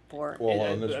 24? Well,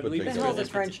 I- on this I believe The it's particular. hell's a this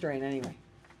trench drain anyway?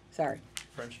 Sorry.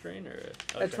 French drain or?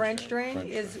 A trench drain Trench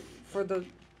is drain. for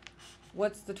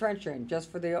what's the trench drain? Just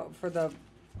for the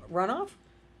runoff?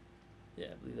 Yeah,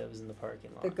 I believe that was in the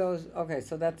parking lot. That goes, okay,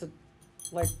 so that's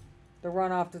like the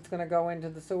runoff that's gonna go into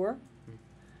the sewer?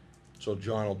 So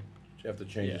John will have to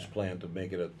change his Yeah. plan to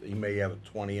make it he may have a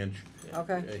 20-inch. Yeah.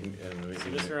 Okay, And So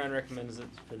Mr. Ryan recommends it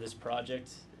for this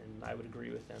project, and I would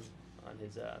agree with him on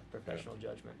his professional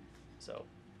judgment. So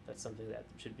that's something that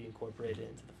should be incorporated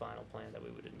into the final plan that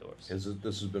we would endorse. this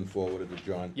has been forwarded to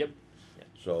John? Yep.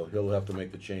 So he'll have to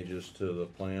make the changes to the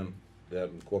plan that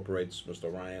incorporates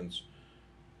Mr. Ryan's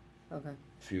okay.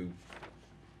 few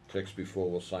ticks before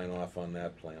we'll sign off on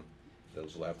that plan.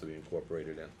 Those will have to be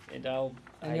incorporated in. And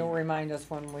And you'll remind us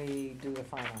when we do the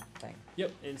final thing.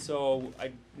 Yep, and so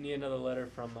I need another letter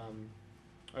from,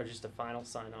 or just a final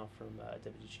sign off from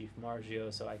Deputy Chief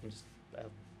Margio, so I can just,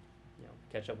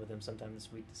 catch up with him sometime this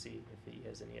week to see if he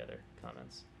has any other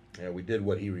comments. Yeah, we did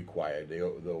what he required.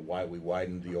 We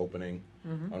widened the opening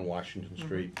Mm-hmm. on Washington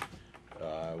Street.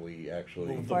 We actually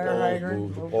Moved the Fire pole, hydrant,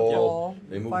 moved the moved pole.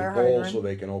 They moved the fire pole hydrant. so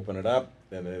they can open it up,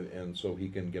 and so he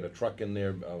can get a truck in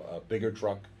there, a bigger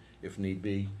truck if need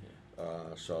be.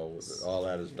 So all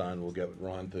that is done. We'll get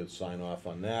Ron to sign off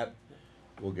on that.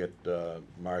 We'll get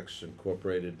Mark's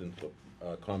incorporated into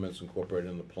comments incorporated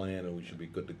in the plan, and we should be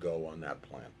good to go on that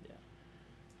plan.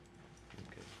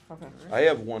 Yeah. Okay. I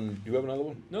have one, do you have another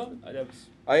one? No, that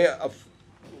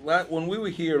was, When we were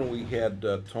here and we had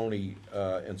Tony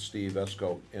and Steve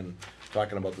Esco in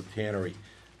talking about the tannery,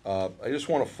 I just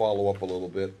want to follow up a little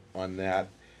bit on that.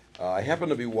 I happen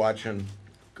to be watching,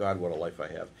 God, what a life I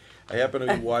have. I happen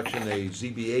to be watching a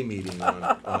ZBA meeting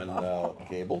on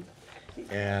cable,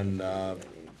 and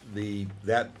the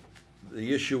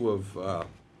issue of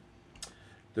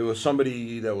there was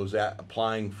somebody that was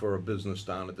applying for a business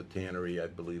down at the tannery. I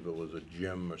believe it was a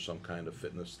gym or some kind of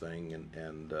fitness thing,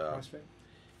 and CrossFit?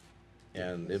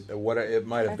 it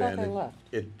might have I thought been. they left.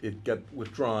 It got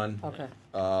withdrawn. Okay.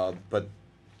 But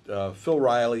Phil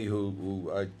Riley, who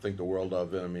I think the world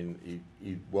of, I mean,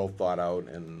 he well thought out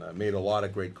and made a lot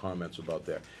of great comments about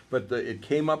that. But it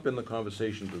came up in the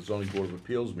conversation at the zoning board of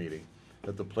appeals meeting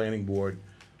that the planning board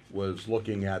was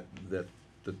looking at the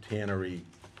tannery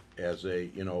as a,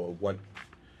 what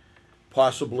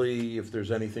possibly if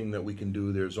there's anything that we can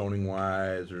do there zoning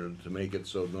wise or to make it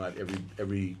so not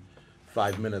every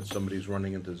 5 minutes somebody's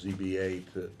running into ZBA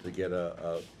to get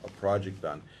a project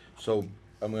done. So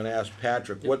I'm gonna ask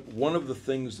Patrick, one of the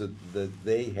things that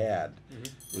they had,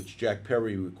 which Jack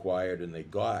Perry required and they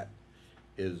got,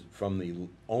 is from the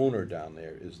owner down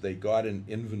there, is they got an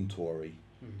inventory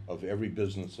of every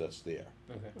business that's there.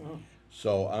 okay.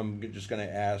 So I'm just gonna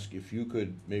ask if you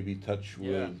could maybe touch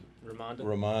Yeah, with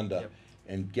Ramonda. Yep.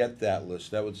 And get that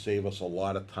list. That would save us a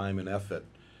lot of time and effort,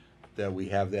 that we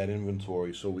have that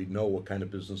inventory, so we know what kind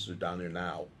of businesses are down there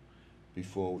now,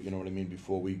 before, you know what I mean,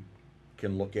 before we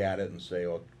can look at it and say,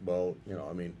 oh, well,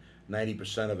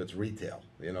 90% of it's retail,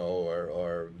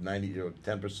 or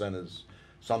 10% is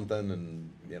something, and,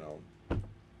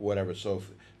 whatever. So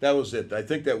that was it. I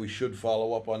think that we should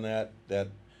follow up on that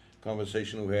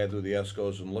conversation we had with the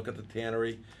ESCOs and look at the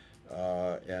tannery,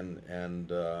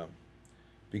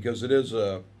 because it is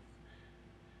I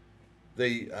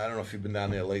don't know if you've been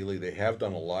down there lately, they have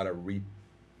done a lot of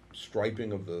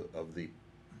striping of the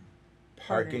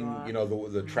parking, Parking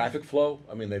lot. the traffic flow.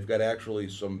 I mean, they've got actually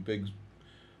some big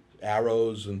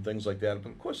arrows and things like that, but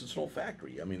of course, it's an old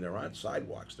factory. I mean, there aren't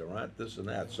sidewalks, there aren't this and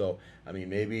that, so, I mean,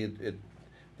 maybe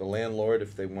the landlord,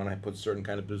 if they wanna put certain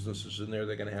kind of businesses in there,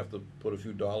 they're gonna have to put a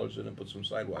few dollars in and put some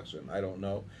sidewalks in, I don't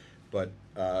know. But,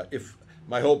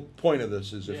 my whole point of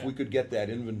this is if we Yeah. could get that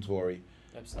inventory,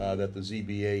 Absolutely. that the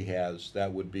ZBA has,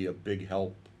 that would be a big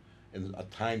help and a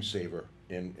time saver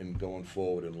in going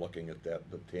forward and looking at the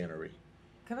tannery.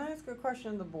 Can I ask a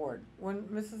question of the board? When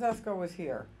Mrs. Esco was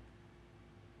here,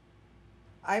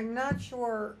 I'm not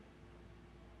sure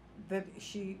that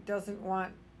she doesn't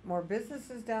want more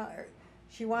businesses down,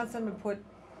 she wants them to put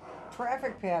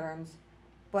traffic patterns,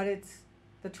 but it's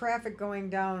the traffic going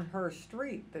down her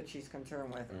street that she's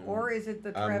concerned with, or is it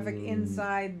the traffic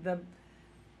inside the,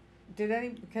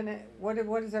 what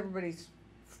is everybody's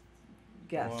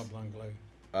guess? Bob Langley.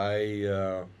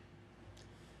 I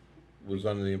was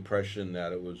under the impression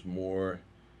that it was more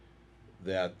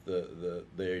that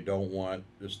they don't want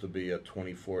this to be a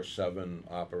 24/7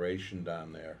 operation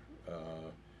down there.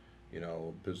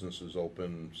 Businesses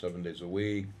open 7 days a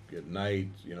week, at night,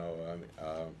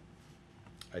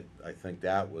 I think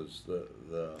that was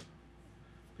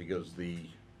because the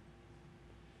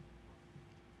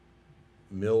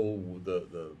mill,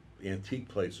 the antique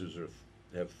places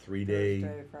have 3-day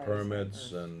Thursday, Friday, permits,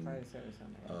 Saturday, and Friday, Saturday,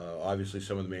 Sunday. obviously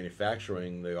some of the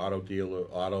manufacturing, the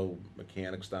auto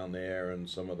mechanics down there, and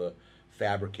some of the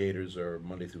fabricators are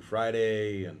Monday through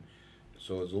Friday, and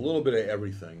so there's a little bit of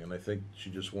everything, and I think she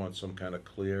just wants some kind of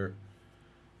clear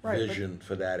Right, but- vision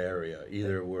for that area.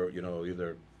 Either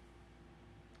either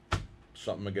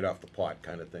something to get off the pot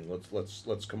kind of thing.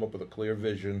 Let's come up with a clear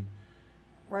vision.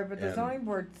 Right, but the And- zoning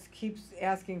board keeps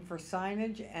asking for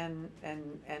signage and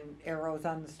arrows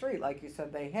on the street, like you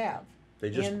said they have. They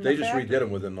just In they the just redid factory,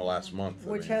 them within the last month.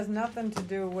 Which has nothing to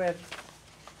do with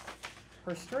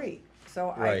her street,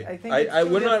 so Right. I think I- it's I- two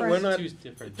we're not- different. we're not- Two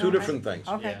different. two different things.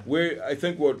 Okay. Yeah. I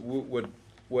think what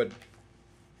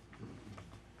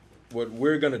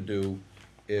we're gonna do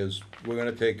is we're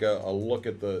gonna take a look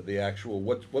at the actual,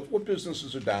 what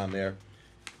businesses are down there,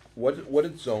 what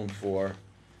it's zoned for,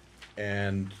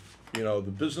 and, the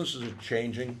businesses are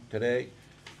changing today.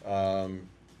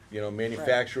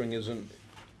 Manufacturing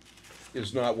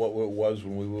is not what it was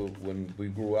when we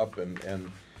grew up,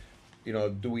 and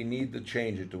do we need to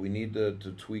change it? Do we need to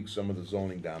tweak some of the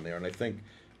zoning down there? And I think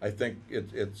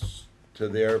it's, to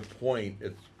their point, we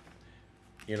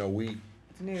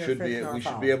It's neither should fish nor we should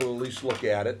fowl. be able to at least look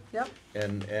at it Yep,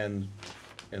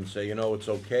 and say, it's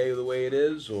okay the way it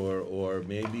is, or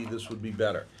maybe this would be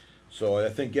better. So I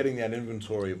think getting that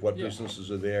inventory of what Yeah.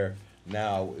 businesses are there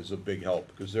now is a big help,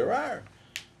 because there are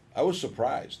I was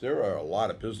surprised. There are a lot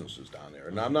of businesses down there,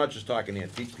 and I'm not just talking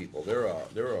antique people. There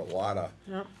are a lot of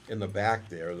Yep. in the back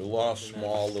there. There's a lot of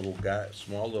small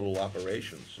little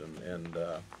operations, and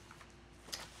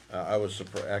I was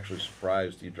actually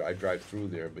surprised. I drive through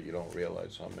there, but you don't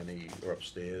realize how many are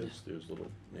upstairs. There's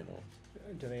little,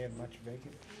 Do they have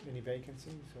any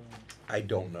vacancies, or? I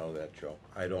don't know that, Joe.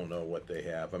 I don't know what they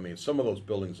have. I mean, some of those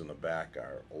buildings in the back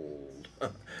are old.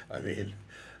 I mean,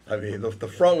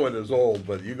 the front one is old,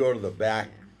 but you go to the back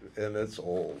and it's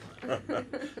old.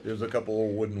 There's a couple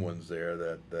old wooden ones there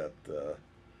that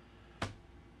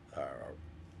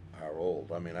are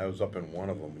old. I mean, I was up in one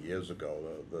of them years ago.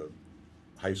 The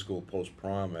high school post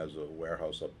prom has a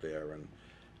warehouse up there, and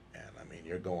I mean,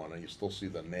 you're going and you still see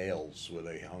the nails where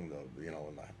they hung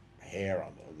and the hair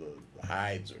on the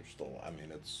hides are still. I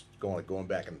mean, it's going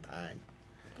back in time.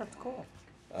 That's cool.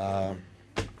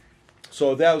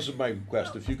 So that was my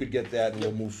request. If you could get that, and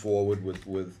we'll move forward with that.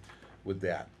 Looking at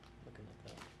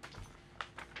that.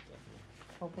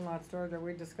 Definitely. Open lot storage, are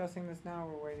we discussing this now,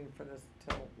 or we're waiting for this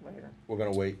till later? We're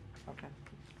gonna wait. Okay.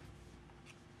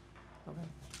 Okay.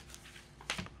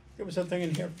 There was something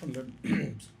in here from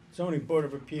the zoning board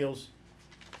of appeals,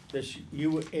 this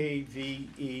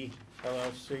UAVE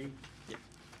LLC. Yep.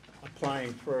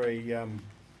 Applying for a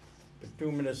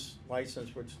bituminous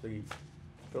license, which the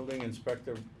building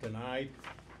inspector denied.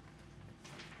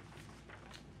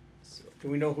 So, Do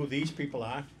we know who these people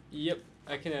are? yep,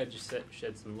 I can just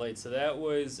shed some light. So that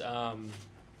was a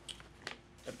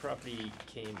property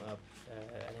came up.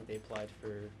 I think they applied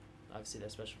for obviously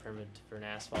that special permit for an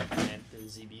asphalt plant, the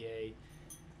ZBA,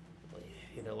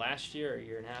 either last year or a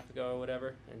year and a half ago or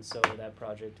whatever. And so that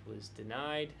project was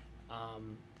denied.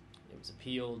 It was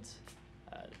appealed.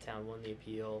 The town won the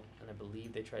appeal, and I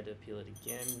believe they tried to appeal it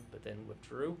again, but then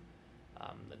withdrew.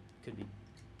 That could be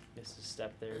missed a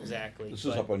step there exactly. This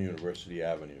is but- up on University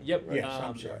Avenue. Yep. right? Yes,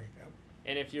 I'm sorry. Yeah.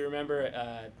 And if you remember,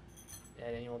 at the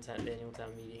annual town meeting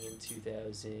in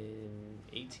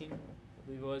 2018, I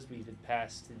believe it was, we had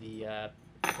passed the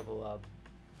couple of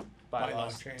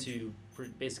bylaws Bylaw change. to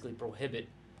basically prohibit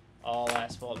all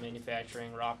asphalt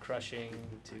manufacturing, rock crushing,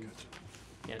 to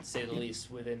say the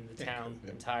least, within the town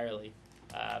entirely.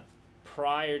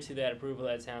 Prior to that approval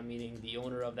at town meeting, the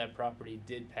owner of that property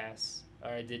did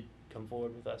come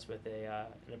forward with us with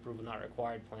an approval not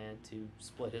required plan to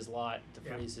split his lot to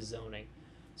Yeah. freeze his zoning.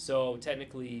 So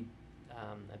technically,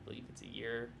 I believe it's a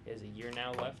year. He has a year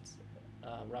now left,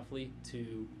 roughly,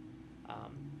 to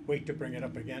Wait to bring it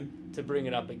up again? bring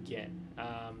it up again.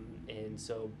 And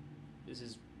so this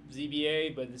is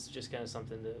ZBA, but this is just kind of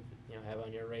something to have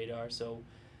on your radar. So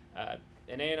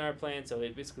an A&R plan, so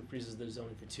it basically freezes the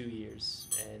zoning for 2 years.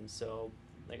 And so,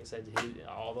 like I said,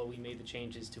 although we made the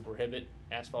changes to prohibit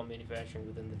asphalt manufacturing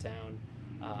within the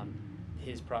town,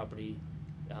 his property,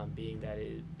 being that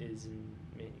it is in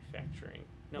manufacturing.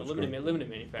 No, It's limited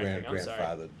manufacturing, I'm sorry.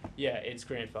 Grandfathered Yeah, it's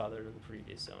grandfathered in the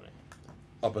previous zoning,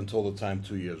 up until the time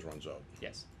 2 years runs out.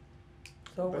 yes.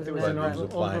 So it But was there an was an Right, it was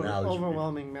applying now, it's-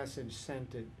 overwhelming message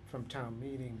sent it from town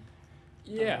meeting.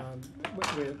 Yeah,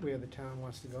 Where the town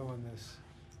wants to go on this,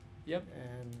 yep.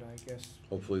 and I guess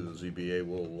Hopefully the ZBA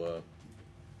will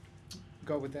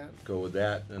go with that. go with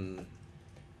that,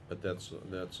 but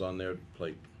that's on their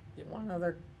plate. One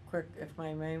other quick, if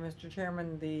I may, Mr.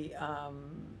 Chairman,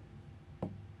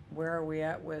 where are we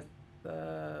at with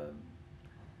the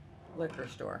liquor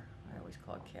store? I always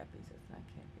call it Cappy's, it's not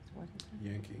Cappy's, what is it?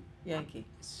 Yankee. Yankee.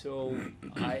 So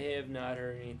I have not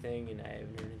heard anything, and I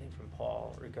haven't heard anything from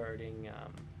Paul regarding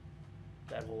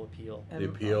that whole appeal. The And-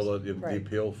 appeal, the Right.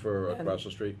 appeal for And- across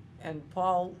the street. And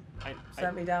Paul I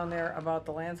sent me down there about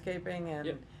the landscaping, Yep.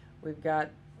 and we've got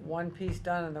one piece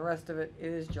done, and the rest of it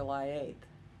is July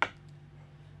 8th.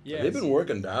 yeah, They've been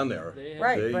working down there. They have,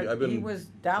 Right, I've but he been was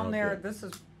down out there, there. this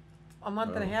is a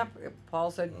month and a Oh. half, Paul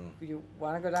said, Oh. you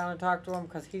wanna go down and talk to him,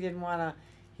 cause he didn't wanna,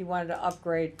 he wanted to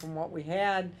upgrade from what we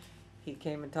had. He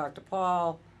came and talked to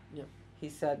Paul. Yep. He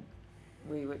said,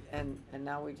 we would, and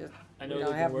now we just, I we know don't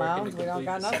they've have been working mounds, to we don't complete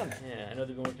got the nothing. Yeah, I know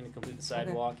they've been working to complete the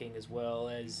sidewalking as well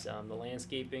as the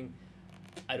landscaping.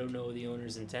 I don't know the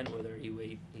owner's intent, whether he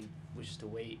wishes to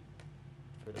wait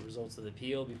for the results of the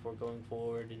appeal before going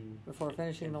forward and Before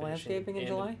finishing and the finishing- landscaping in and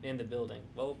July? and the building.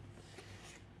 Well,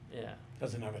 yeah,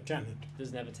 Doesn't have a tenant.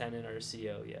 doesn't have a tenant or a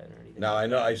CO yet or anything. Now, I like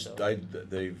know, that, so-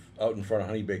 they've, out in front of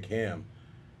Honey Baked Ham.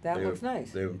 That they've- looks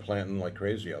nice. They've been planting like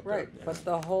crazy out there. Right, but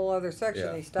the whole other section,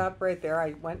 Yeah. he stopped right there,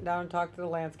 I went down and talked to the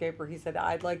landscaper, he said,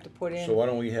 I'd like to put in. So why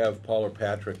don't we have Paul or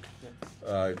Patrick,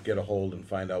 get a hold and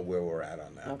find out where we're at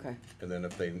on that? Okay. And then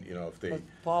if they, if they, 'Cause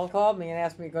Paul called me and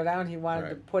asked me to go down, he wanted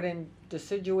to Right. put in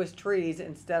deciduous trees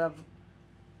instead of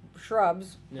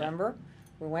shrubs, Yeah. remember?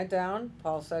 We went down,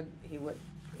 Paul said he would,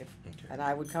 if, Okay. and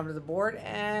I would come to the board,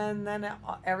 and then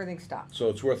everything stopped. So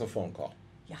it's worth a phone call.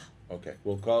 Yeah, Okay,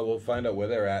 we'll find out where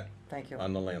they're at thank you.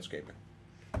 on the landscaping.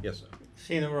 Yes, sir.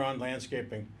 Seeing that we're on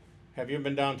landscaping, have you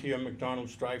been down to your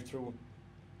McDonald's drive-through,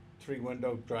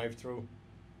 three-window drive-through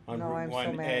on No, Route I'm so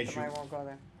 1 mad at as them, you? I won't go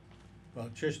there. Well,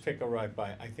 just take a ride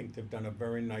by. I think they've done a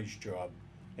very nice job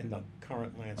in the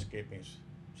current landscaping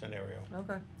scenario.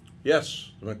 Okay.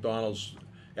 Yes, the McDonald's,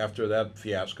 after that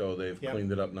fiasco, they've Yep.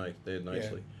 cleaned it up nicely.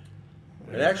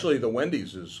 And actually, the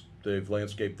Wendy's they've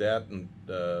landscaped that, and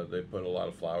they put a lot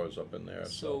of flowers up in there,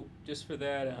 So just for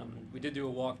that, we did do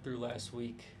a walkthrough last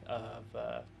week of,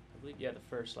 I believe, the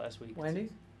first last week.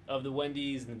 Wendy's? Of the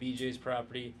Wendy's and the BJ's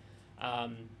property.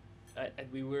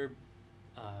 We were,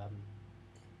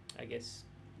 I guess,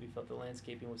 we felt the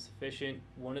landscaping was sufficient.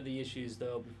 One of the issues,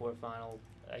 though, before final,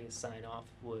 I guess, sign off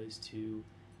was to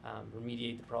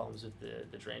remediate the problems with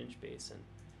the drainage basin.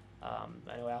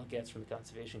 I know Al Getz from the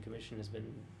Conservation Commission has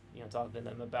been, talking to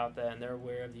them about that, and they're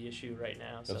aware of the issue right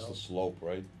now. That's so the slope,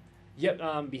 right?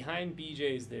 Yep, behind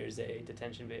BJ's there's a Yeah.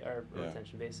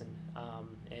 retention basin,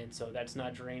 and so that's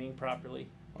not draining properly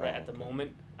right at the okay.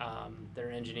 moment.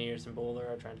 Their engineers in Boulder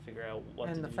are trying to figure out what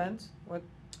to And the do. fence? What's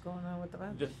going on with the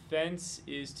fence? The fence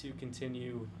is to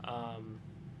continue.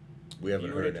 We haven't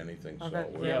You heard would- anything, so. Okay.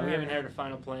 we're- Yeah, we haven't heard a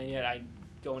final plan yet.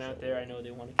 Going out there, I know they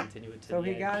want to continue it to So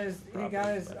the he got edge his,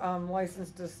 property, but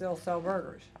license to still sell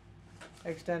burgers,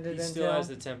 extended He until. still has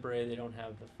the temporary. They don't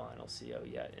have the final CO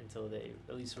yet until they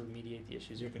at least remediate the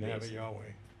issues You with can the have it basin. your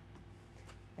way.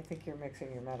 I think you're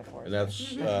mixing your metaphors. And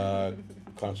that's,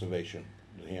 conservation,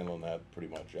 handling that pretty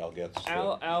much. Al gets,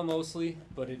 Al mostly,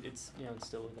 but it's it's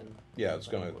still within. yeah, it's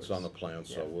planning it's on the board's- plan,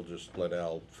 so yeah. we'll just let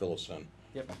Al fill us in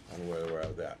Yep. on where we're at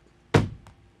with that. Okay.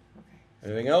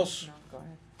 Anything else? No, go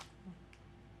ahead.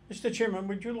 Mr. Chairman,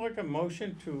 would you like a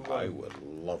motion to I would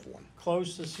love one.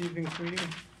 close this evening's meeting?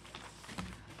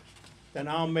 Then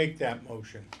I'll make that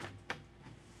motion.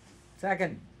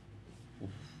 Second.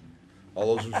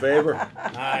 All those in favor?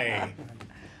 Aye.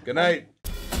 Good night.